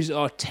lose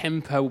our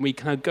temper, when we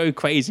kind of go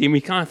crazy, and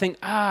we kind of think,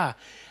 how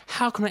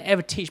can I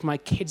ever teach my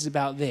kids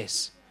about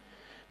this?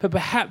 But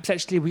perhaps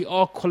actually we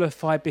are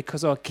qualified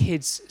because our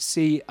kids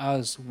see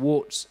us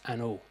warts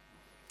and all.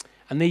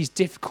 And these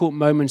difficult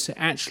moments are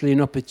actually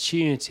an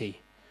opportunity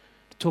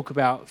talk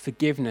about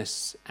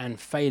forgiveness and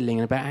failing,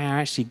 and about how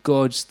actually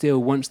God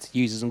still wants to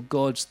use us and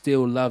God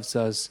still loves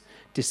us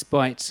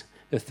despite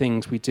the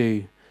things we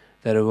do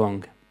that are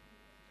wrong.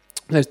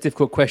 Those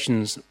difficult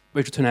questions,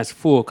 Rachel Turner has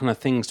 4 kind of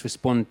things to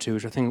respond to,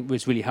 which I think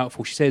was really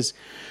helpful. She says,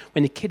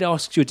 when the kid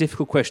asks you a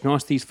difficult question,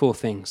 ask these 4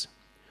 things.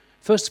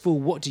 First of all,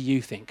 what do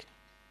you think?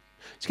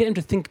 To get them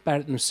to think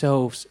about it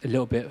themselves a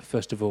little bit,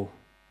 first of all.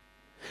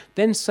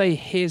 Then say,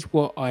 here's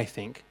what I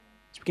think.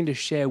 So begin to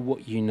share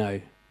what you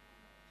know.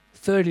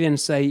 Thirdly, then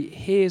say,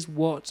 here's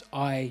what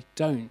I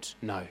don't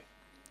know.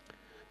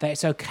 That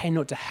it's okay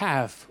not to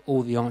have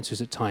all the answers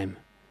at time.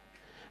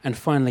 And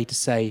finally, to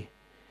say,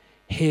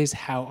 here's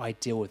how I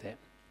deal with it.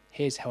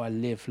 Here's how I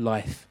live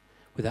life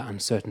with that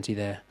uncertainty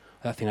there,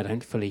 that thing I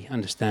don't fully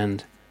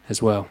understand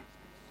as well.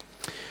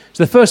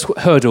 So the first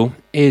hurdle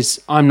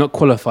is, I'm not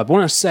qualified. But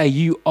when I say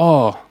you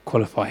are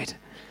qualified.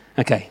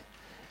 Okay.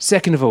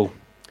 Second of all,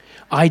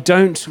 I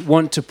don't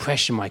want to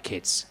pressure my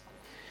kids.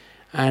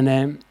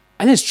 And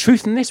there's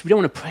truth in this. We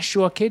don't want to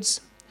pressure our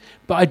kids.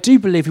 But I do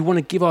believe we want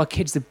to give our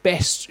kids the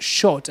best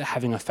shot at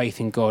having a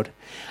faith in God.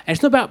 And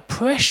it's not about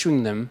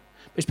pressuring them,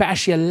 but it's about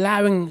actually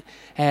allowing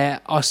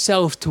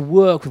ourselves to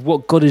work with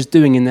what God is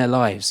doing in their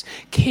lives.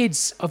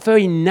 Kids are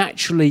very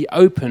naturally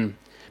open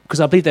because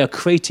I believe they are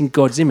creating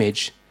God's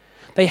image.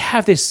 They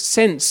have this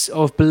sense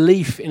of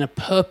belief in a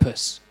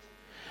purpose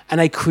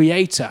and a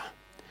creator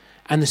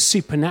and the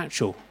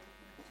supernatural.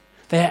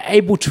 They are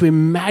able to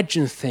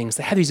imagine things.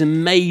 They have these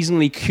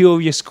amazingly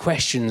curious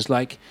questions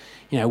like,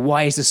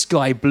 why is the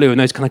sky blue? And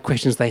those kind of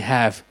questions they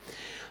have.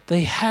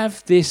 They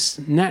have this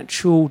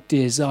natural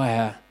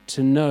desire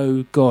to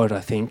know God, I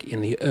think, in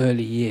the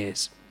early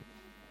years.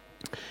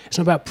 It's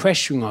not about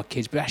pressuring our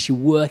kids, but actually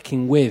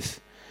working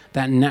with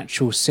that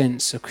natural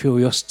sense of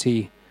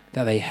curiosity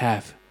that they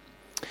have.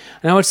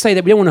 And I would say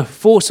that we don't want to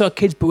force our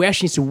kids, but we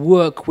actually need to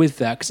work with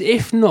that. Because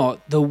if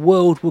not, the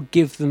world will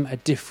give them a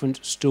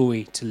different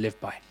story to live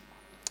by.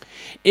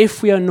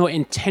 If we are not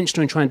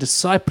intentional in trying to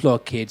disciple our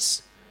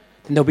kids,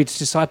 then they'll be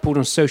discipled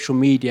on social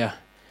media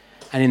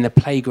and in the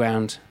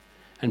playground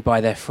and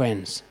by their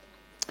friends.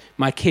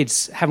 My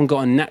kids haven't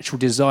got a natural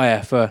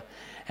desire for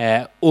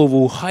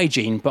oral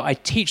hygiene, but I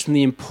teach them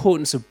the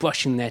importance of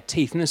brushing their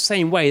teeth. In the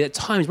same way, at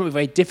times it might be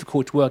very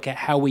difficult to work out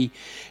how we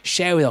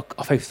share with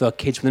our faith with our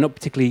kids when they're not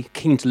particularly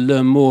keen to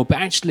learn more. But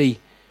actually,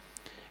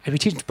 if we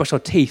teach them to brush our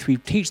teeth, we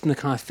teach them the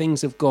kind of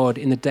things of God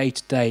in the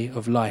day-to-day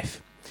of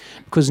life.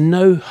 Because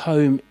no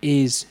home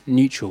is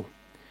neutral.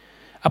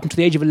 Up until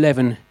the age of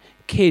 11,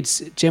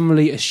 kids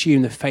generally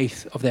assume the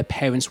faith of their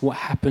parents, what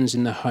happens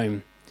in the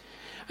home.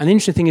 And the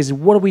interesting thing is,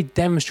 what are we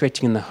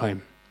demonstrating in the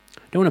home?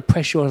 I don't want to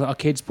pressure our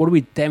kids, but what are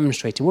we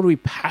demonstrating? What are we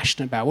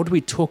passionate about? What do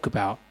we talk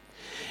about?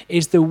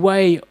 Is the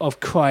way of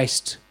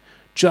Christ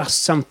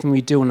just something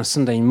we do on a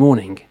Sunday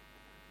morning?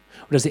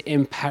 Or does it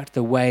impact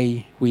the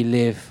way we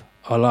live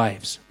our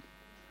lives?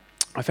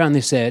 I found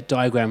this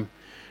diagram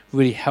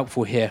really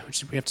helpful here,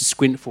 which we have to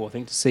squint for, I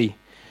think, to see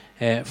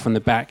from the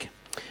back.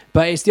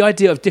 But it's the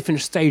idea of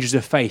different stages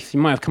of faith. You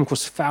might have come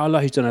across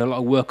Fowler, who's done a lot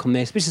of work on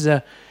this. This is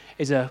a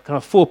kind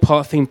of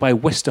 4-part thing by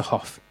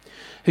Westerhoff,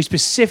 who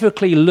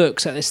specifically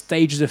looks at the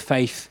stages of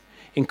faith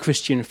in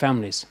Christian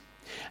families.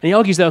 And he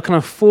argues there are kind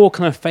of 4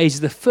 kind of phases.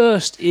 The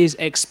first is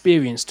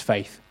experienced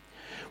faith,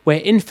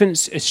 where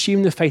infants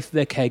assume the faith of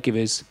their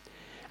caregivers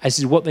as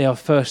is what they are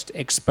first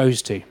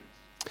exposed to.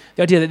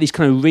 The idea that these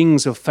kind of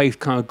rings of faith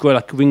kind of grow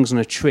like rings on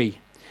a tree.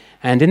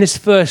 And in this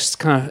first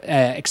kind of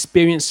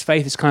experienced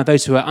faith, it's kind of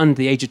those who are under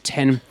the age of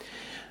 10.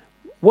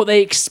 What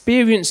they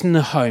experience in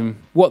the home,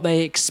 what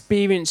they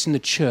experience in the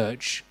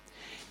church,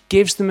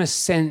 gives them a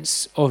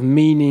sense of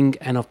meaning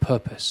and of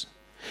purpose.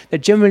 That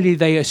generally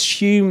they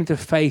assume the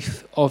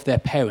faith of their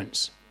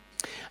parents.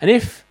 And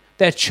if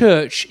their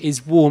church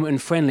is warm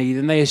and friendly,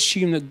 then they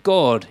assume that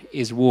God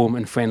is warm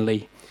and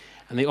friendly.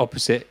 And the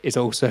opposite is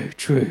also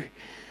true.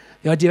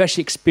 The idea of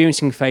actually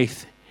experiencing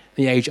faith at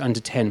the age under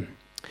 10.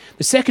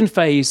 The second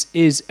phase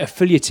is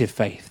affiliative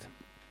faith,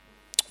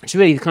 which is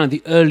really kind of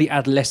the early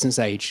adolescence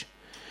age,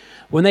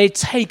 when they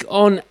take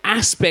on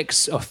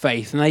aspects of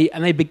faith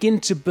and they begin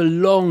to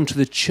belong to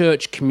the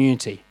church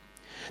community.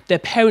 Their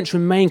parents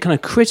remain kind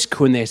of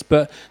critical in this,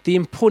 but the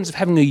importance of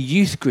having a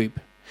youth group,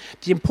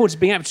 the importance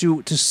of being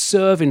able to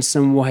serve in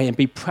some way and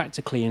be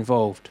practically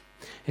involved.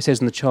 It says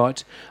in the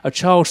chart, a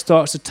child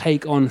starts to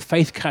take on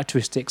faith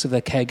characteristics of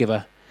their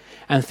caregiver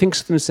and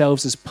thinks of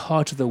themselves as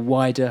part of the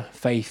wider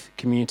faith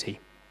community.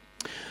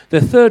 The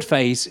third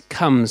phase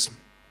comes,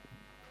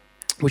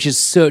 which is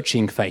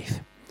searching faith,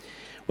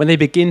 when they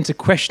begin to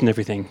question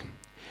everything.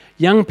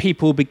 Young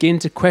people begin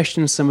to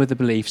question some of the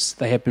beliefs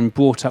they have been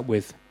brought up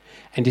with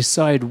and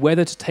decide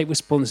whether to take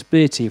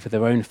responsibility for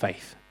their own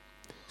faith,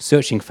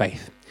 searching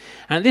faith.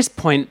 And at this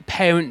point,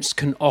 parents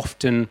can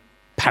often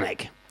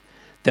panic.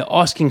 They're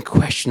asking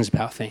questions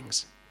about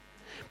things.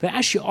 They're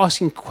actually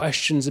asking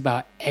questions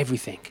about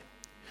everything.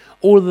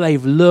 All that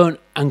they've learned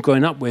and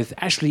grown up with,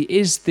 actually,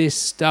 is this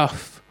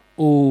stuff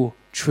all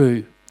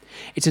true?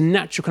 It's a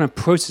natural kind of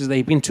process.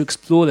 They begin to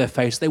explore their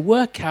faith. They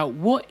work out,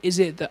 what is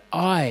it that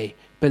I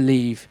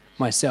believe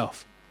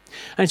myself?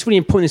 And it's really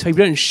important this way.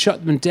 We don't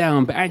shut them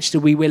down, but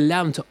actually we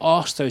allow them to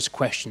ask those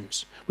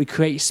questions. We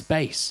create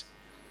space.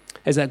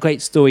 There's that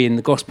great story in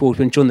the Gospels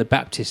when John the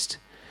Baptist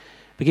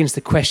begins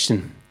to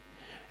question,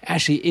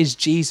 actually, is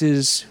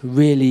Jesus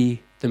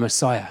really the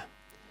Messiah?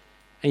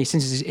 And he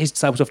sends his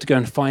disciples off to go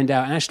and find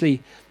out. And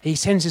actually, he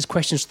sends his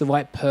questions to the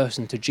right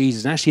person, to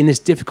Jesus. And actually, in this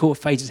difficult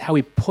phase, is how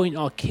we point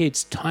our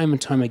kids time and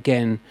time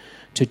again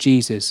to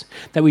Jesus.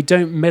 That we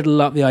don't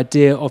meddle up the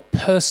idea of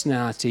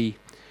personality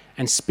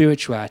and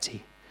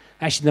spirituality.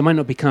 Actually, they might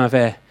not be kind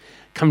of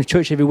come to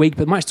church every week,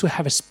 but might still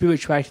have a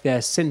spirituality there,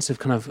 a sense of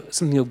kind of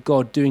something of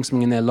God doing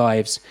something in their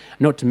lives,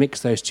 not to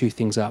mix those two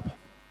things up.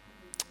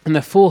 And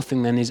the fourth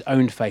thing then is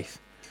owned faith,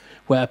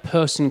 where a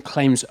person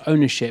claims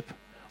ownership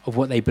of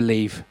what they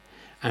believe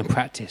and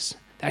practice.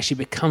 That actually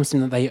becomes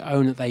something that they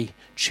own, that they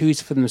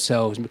choose for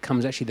themselves, and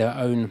becomes actually their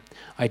own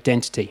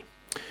identity.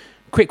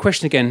 Quick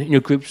question again in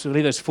your groups. So I'll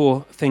leave those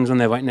 4 things on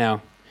there right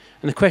now.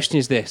 And the question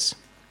is this: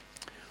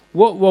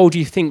 what role do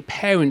you think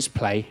parents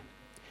play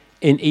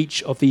in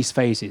each of these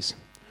phases?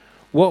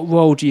 What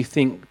role do you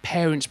think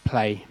parents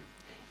play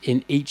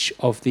in each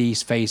of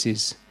these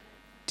phases?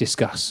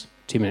 Discuss.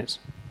 2 minutes.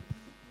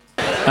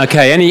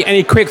 Okay,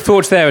 any quick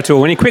thoughts there at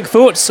all? Any quick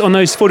thoughts on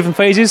those 4 different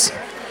phases?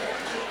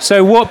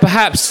 So what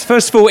perhaps,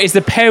 first of all, is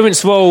the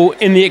parent's role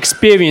in the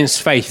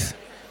experienced faith?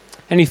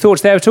 Any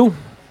thoughts there at all?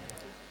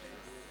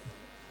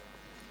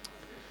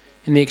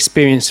 In the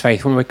experienced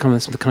faith, what are some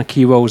of the kind of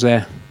key roles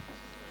there?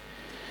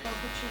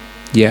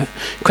 Yeah.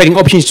 Creating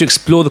opportunities to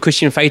explore the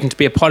Christian faith and to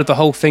be a part of the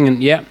whole thing.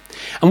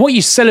 And what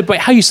you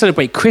celebrate, how you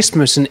celebrate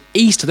Christmas and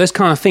Easter, those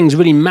kind of things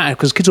really matter,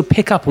 because kids will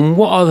pick up on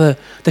what are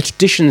the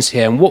traditions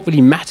here and what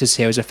really matters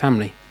here as a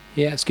family.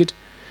 Yeah, that's good.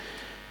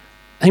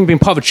 I think being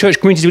part of a church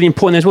community is really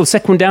important as well. The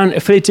second one down,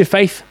 affiliative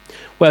faith,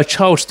 where a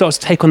child starts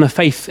to take on the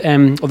faith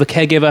of the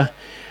caregiver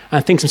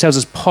and thinks themselves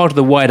as part of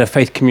the wider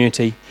faith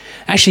community.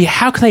 Actually,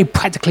 how can they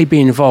practically be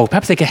involved?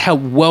 Perhaps they could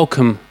help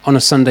welcome on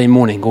a Sunday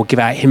morning or give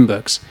out hymn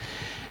books.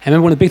 I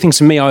remember one of the big things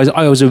for me,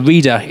 I was a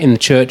reader in the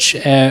church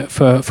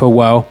for a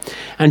while,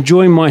 and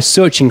during my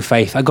searching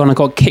faith, I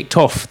got kicked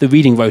off the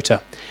reading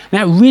rota. And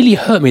that really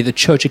hurt me. The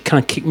church had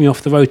kind of kicked me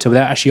off the rota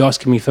without actually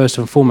asking me first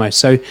and foremost.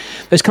 So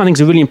those kind of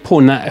things are really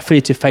important, that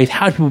affiliative faith.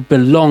 How do people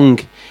belong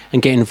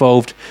and get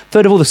involved?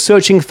 Third of all, the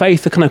searching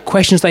faith, the kind of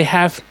questions they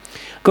have.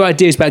 Got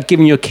ideas about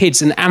giving your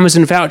kids an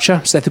Amazon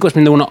voucher, so if they've got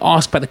something they want to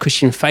ask about the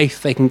Christian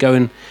faith, they can go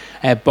and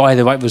buy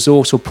the right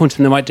resource or point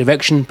them in the right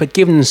direction, but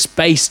giving them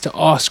space to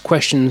ask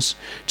questions,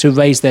 to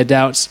raise their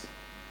doubts.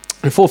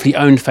 And fourthly,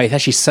 owned faith,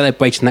 actually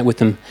celebrating that with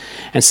them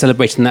and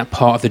celebrating that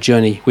part of the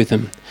journey with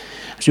them.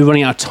 As we're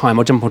running out of time,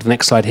 I'll jump on to the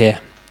next slide here.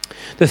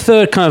 The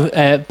third kind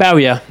of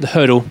barrier, the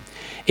hurdle,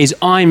 is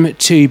I'm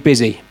too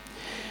busy.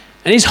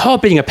 And it's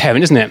hard being a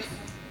parent, isn't it?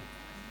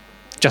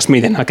 Just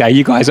me then, okay,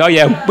 you guys, oh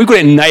yeah, we got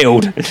it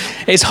nailed.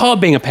 It's hard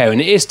being a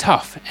parent, it is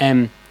tough. I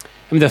remember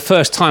the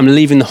first time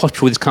leaving the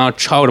hospital with this kind of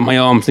child on my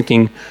arm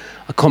thinking,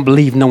 I can't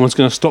believe no one's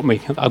going to stop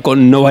me. I've got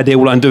no idea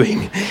what I'm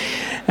doing.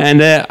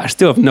 And I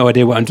still have no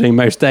idea what I'm doing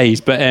most days,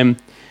 but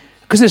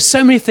because there's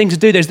so many things to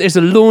do. There's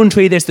the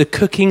laundry, there's the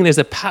cooking, there's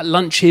the packed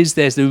lunches,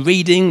 there's the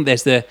reading,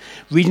 there's the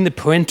reading the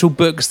parental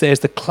books, there's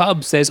the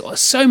clubs, there's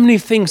so many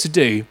things to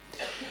do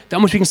that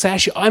almost we can say,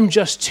 actually, I'm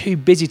just too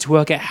busy to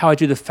work out how I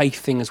do the faith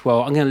thing as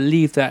well. I'm going to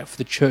leave that for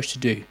the church to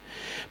do.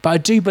 But I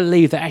do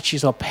believe that actually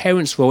it's our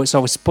parents' role, it's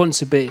our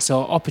responsibility, it's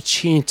our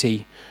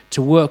opportunity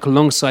to work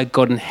alongside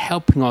God and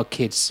helping our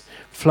kids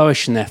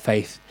flourish in their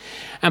faith.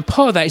 And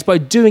part of that is by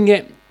doing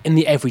it in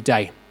the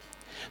everyday.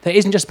 That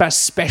isn't just about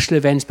special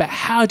events, but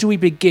how do we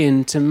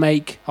begin to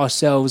make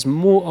ourselves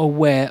more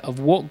aware of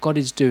what God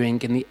is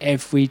doing in the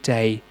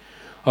everyday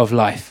of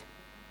life?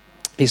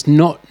 It's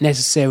not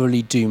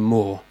necessarily do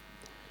more.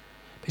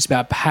 It's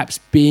about perhaps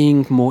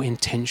being more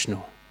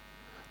intentional.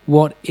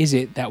 What is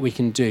it that we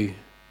can do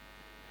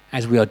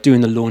as we are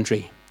doing the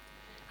laundry,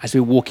 as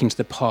we're walking to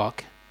the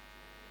park,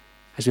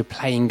 as we're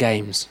playing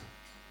games?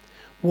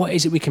 What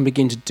is it we can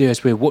begin to do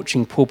as we're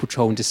watching Paw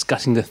Patrol and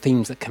discussing the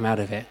themes that come out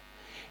of it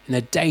in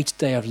the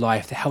day-to-day of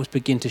life that helps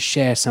begin to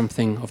share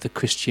something of the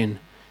Christian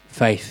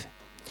faith?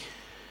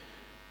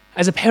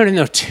 As a parent,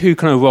 there are two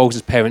kind of roles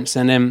as parents,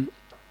 and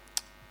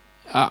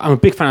I'm a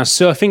big fan of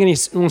surfing. Any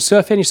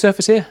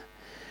surfers here?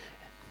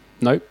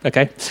 No?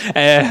 Okay.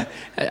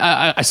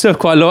 I surf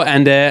quite a lot,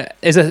 and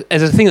there's a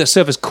thing that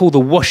surfers call the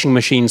washing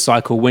machine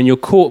cycle, when you're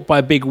caught by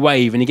a big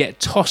wave and you get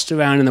tossed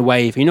around in the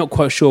wave, and you're not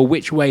quite sure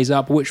which way is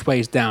up, which way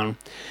is down.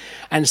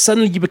 And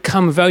suddenly you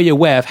become very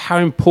aware of how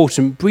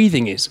important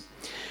breathing is.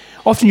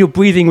 Often you're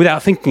breathing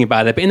without thinking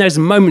about it, but in those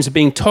moments of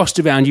being tossed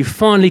around, you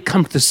finally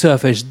come to the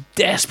surface,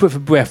 desperate for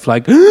breath,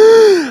 like,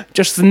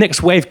 just the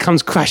next wave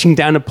comes crashing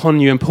down upon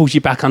you and pulls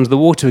you back under the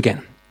water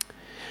again.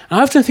 And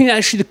I often think that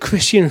actually the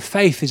Christian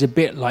faith is a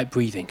bit like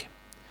breathing.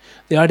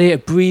 The idea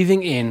of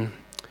breathing in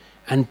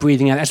and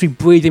breathing out. As we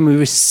breathe in, we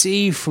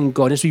receive from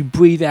God. As we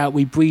breathe out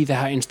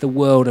into the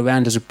world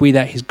around us. We breathe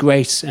out his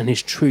grace and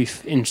his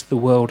truth into the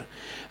world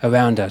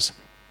around us.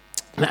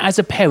 And as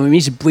a parent, we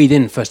need to breathe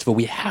in, first of all.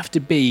 We have to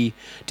be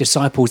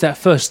disciples. That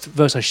first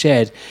verse I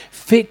shared,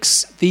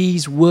 fix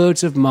these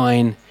words of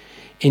mine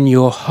in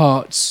your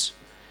hearts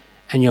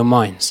and your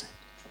minds.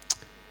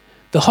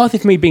 The hard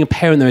thing for me being a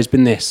parent, though, has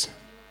been this,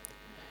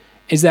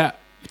 is that,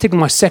 particularly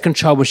my second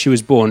child when she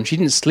was born, she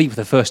didn't sleep for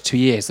the first 2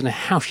 years. I don't know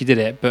how she did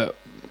it, but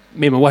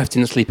me and my wife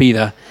didn't sleep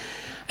either.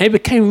 And it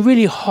became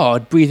really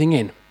hard breathing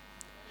in.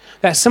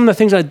 That some of the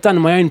things I'd done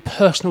in my own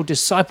personal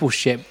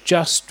discipleship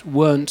just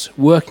weren't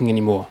working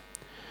anymore.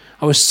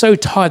 I was so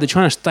tired that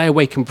trying to stay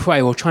awake and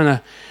pray or trying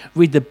to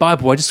read the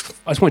Bible, I just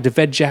wanted to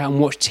veg out and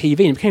watch TV.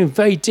 And it became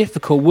very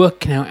difficult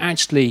working out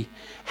actually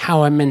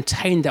how I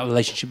maintained that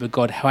relationship with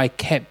God, how I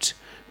kept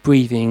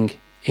breathing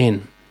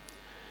in.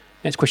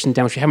 Next question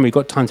down, which we haven't really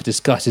got time to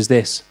discuss, is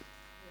this.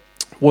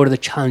 What are the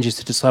challenges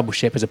to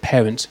discipleship as a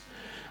parent?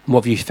 And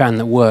what have you found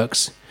that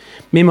works?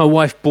 Me and my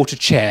wife bought a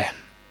chair.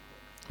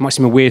 It might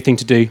seem a weird thing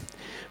to do.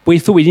 We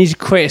thought we needed to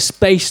create a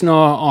space in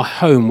our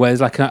home where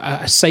there's like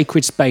a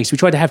sacred space. We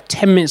tried to have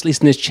 10 minutes at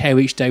least in this chair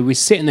each day. We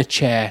sit in the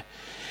chair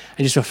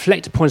and just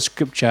reflect upon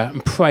Scripture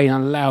and pray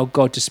and allow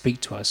God to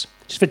speak to us.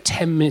 Just for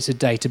 10 minutes a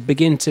day to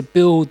begin to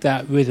build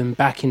that rhythm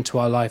back into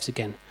our lives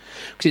again.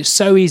 Because it's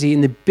so easy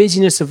in the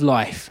busyness of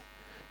life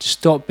to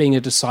stop being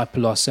a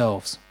disciple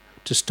ourselves,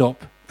 to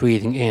stop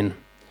breathing in.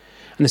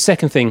 And the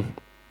second thing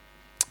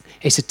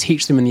is to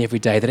teach them in the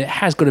everyday, that it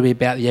has got to be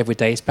about the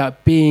everyday. It's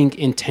about being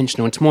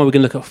intentional. And tomorrow we're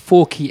going to look at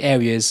 4 key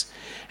areas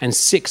and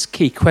 6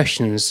 key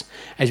questions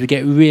as we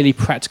get really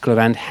practical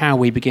around how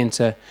we begin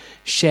to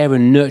share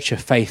and nurture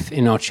faith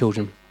in our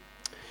children.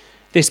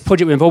 This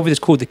project we're involved with is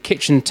called the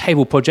Kitchen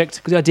Table Project,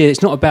 because the idea is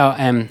it's not about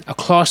a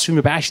classroom,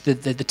 but actually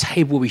the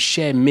table where we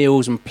share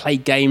meals and play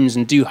games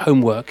and do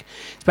homework.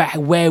 It's about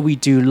where we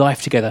do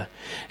life together.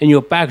 In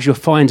your bags, you'll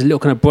find a little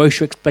kind of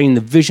brochure explaining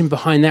the vision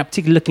behind that,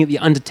 particularly looking at the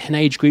under 10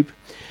 age group.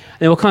 And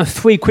there were kind of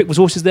 3 quick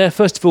resources there.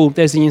 First of all,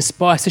 there's the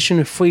Inspire Session,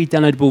 a free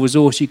downloadable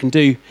resource you can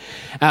do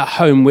at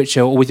home,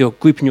 or with your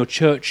group in your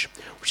church,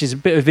 which is a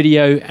bit of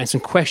video and some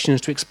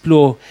questions to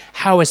explore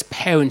how as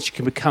parents you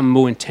can become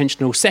more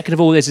intentional. Second of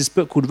all, there's this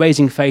book called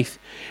Raising Faith,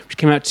 which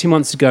came out 2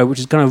 months ago, which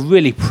is kind of a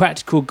really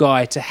practical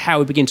guide to how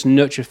we begin to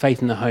nurture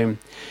faith in the home.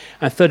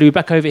 And thirdly, we're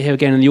back over here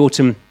again in the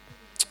autumn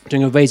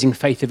doing a Raising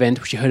Faith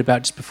event, which you heard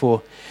about just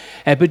before.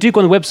 But do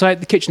go on the website,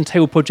 the Kitchen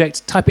Table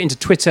Project, type it into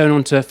Twitter and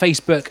onto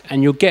Facebook,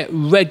 and you'll get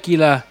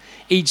regular,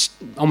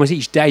 almost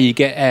each day you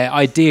get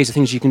ideas of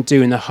things you can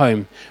do in the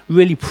home,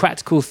 really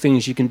practical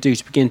things you can do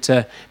to begin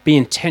to be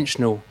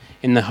intentional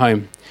in the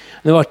home.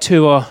 And there are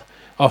 2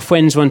 our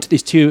friends run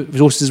these 2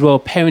 resources as well.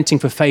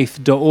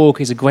 Parentingforfaith.org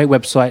is a great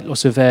website,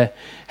 lots of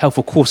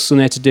helpful courses on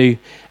there to do,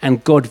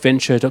 and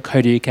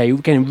godventure.co.uk. You're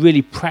getting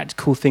really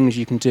practical things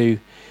you can do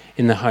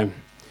in the home.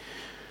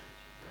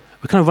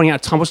 We're kind of running out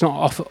of time. I was not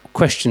off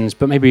questions,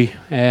 but maybe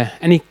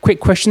any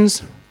quick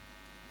questions?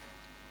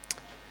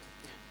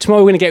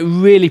 Tomorrow we're going to get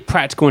really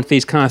practical into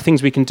these kind of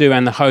things we can do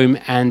around the home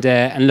and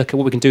look at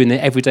what we can do in the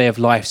everyday of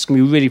life. It's going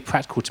to be really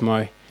practical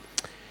tomorrow.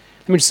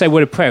 Let me just say a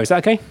word of prayer. Is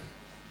that okay?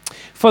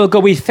 Father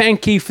God, we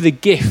thank you for the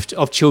gift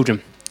of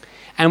children.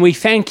 And we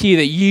thank you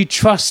that you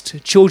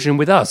trust children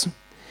with us.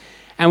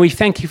 And we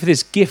thank you for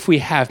this gift we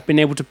have, been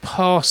able to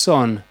pass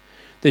on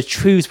the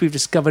truths we've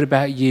discovered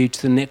about you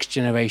to the next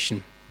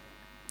generation.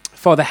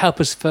 Father, help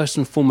us first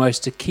and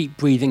foremost to keep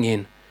breathing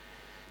in,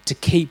 to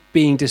keep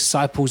being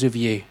disciples of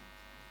you,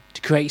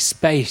 to create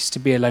space to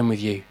be alone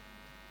with you.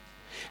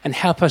 And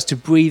help us to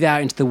breathe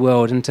out into the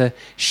world and to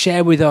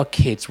share with our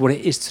kids what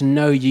it is to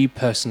know you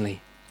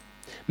personally.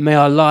 May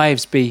our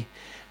lives be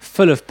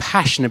full of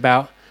passion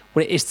about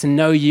what it is to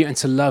know you and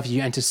to love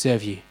you and to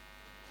serve you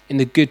in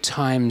the good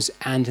times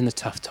and in the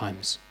tough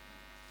times.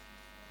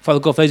 Father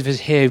God, for those of us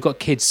here who've got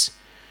kids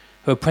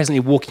who are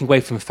presently walking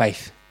away from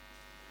faith,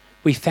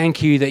 we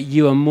thank you that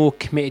you are more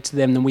committed to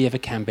them than we ever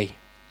can be.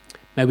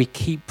 May we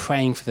keep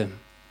praying for them.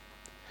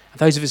 And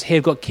those of us here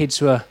who've got kids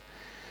who are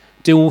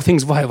doing all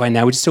things right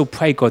now, we just still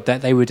pray, God,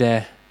 that they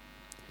would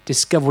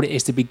discover what it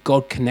is to be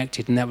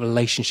God-connected in that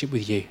relationship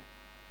with you.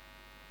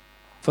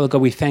 Father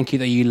God, we thank you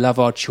that you love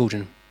our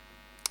children.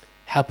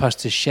 Help us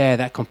to share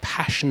that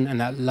compassion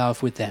and that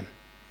love with them.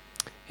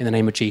 In the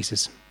name of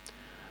Jesus.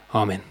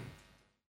 Amen.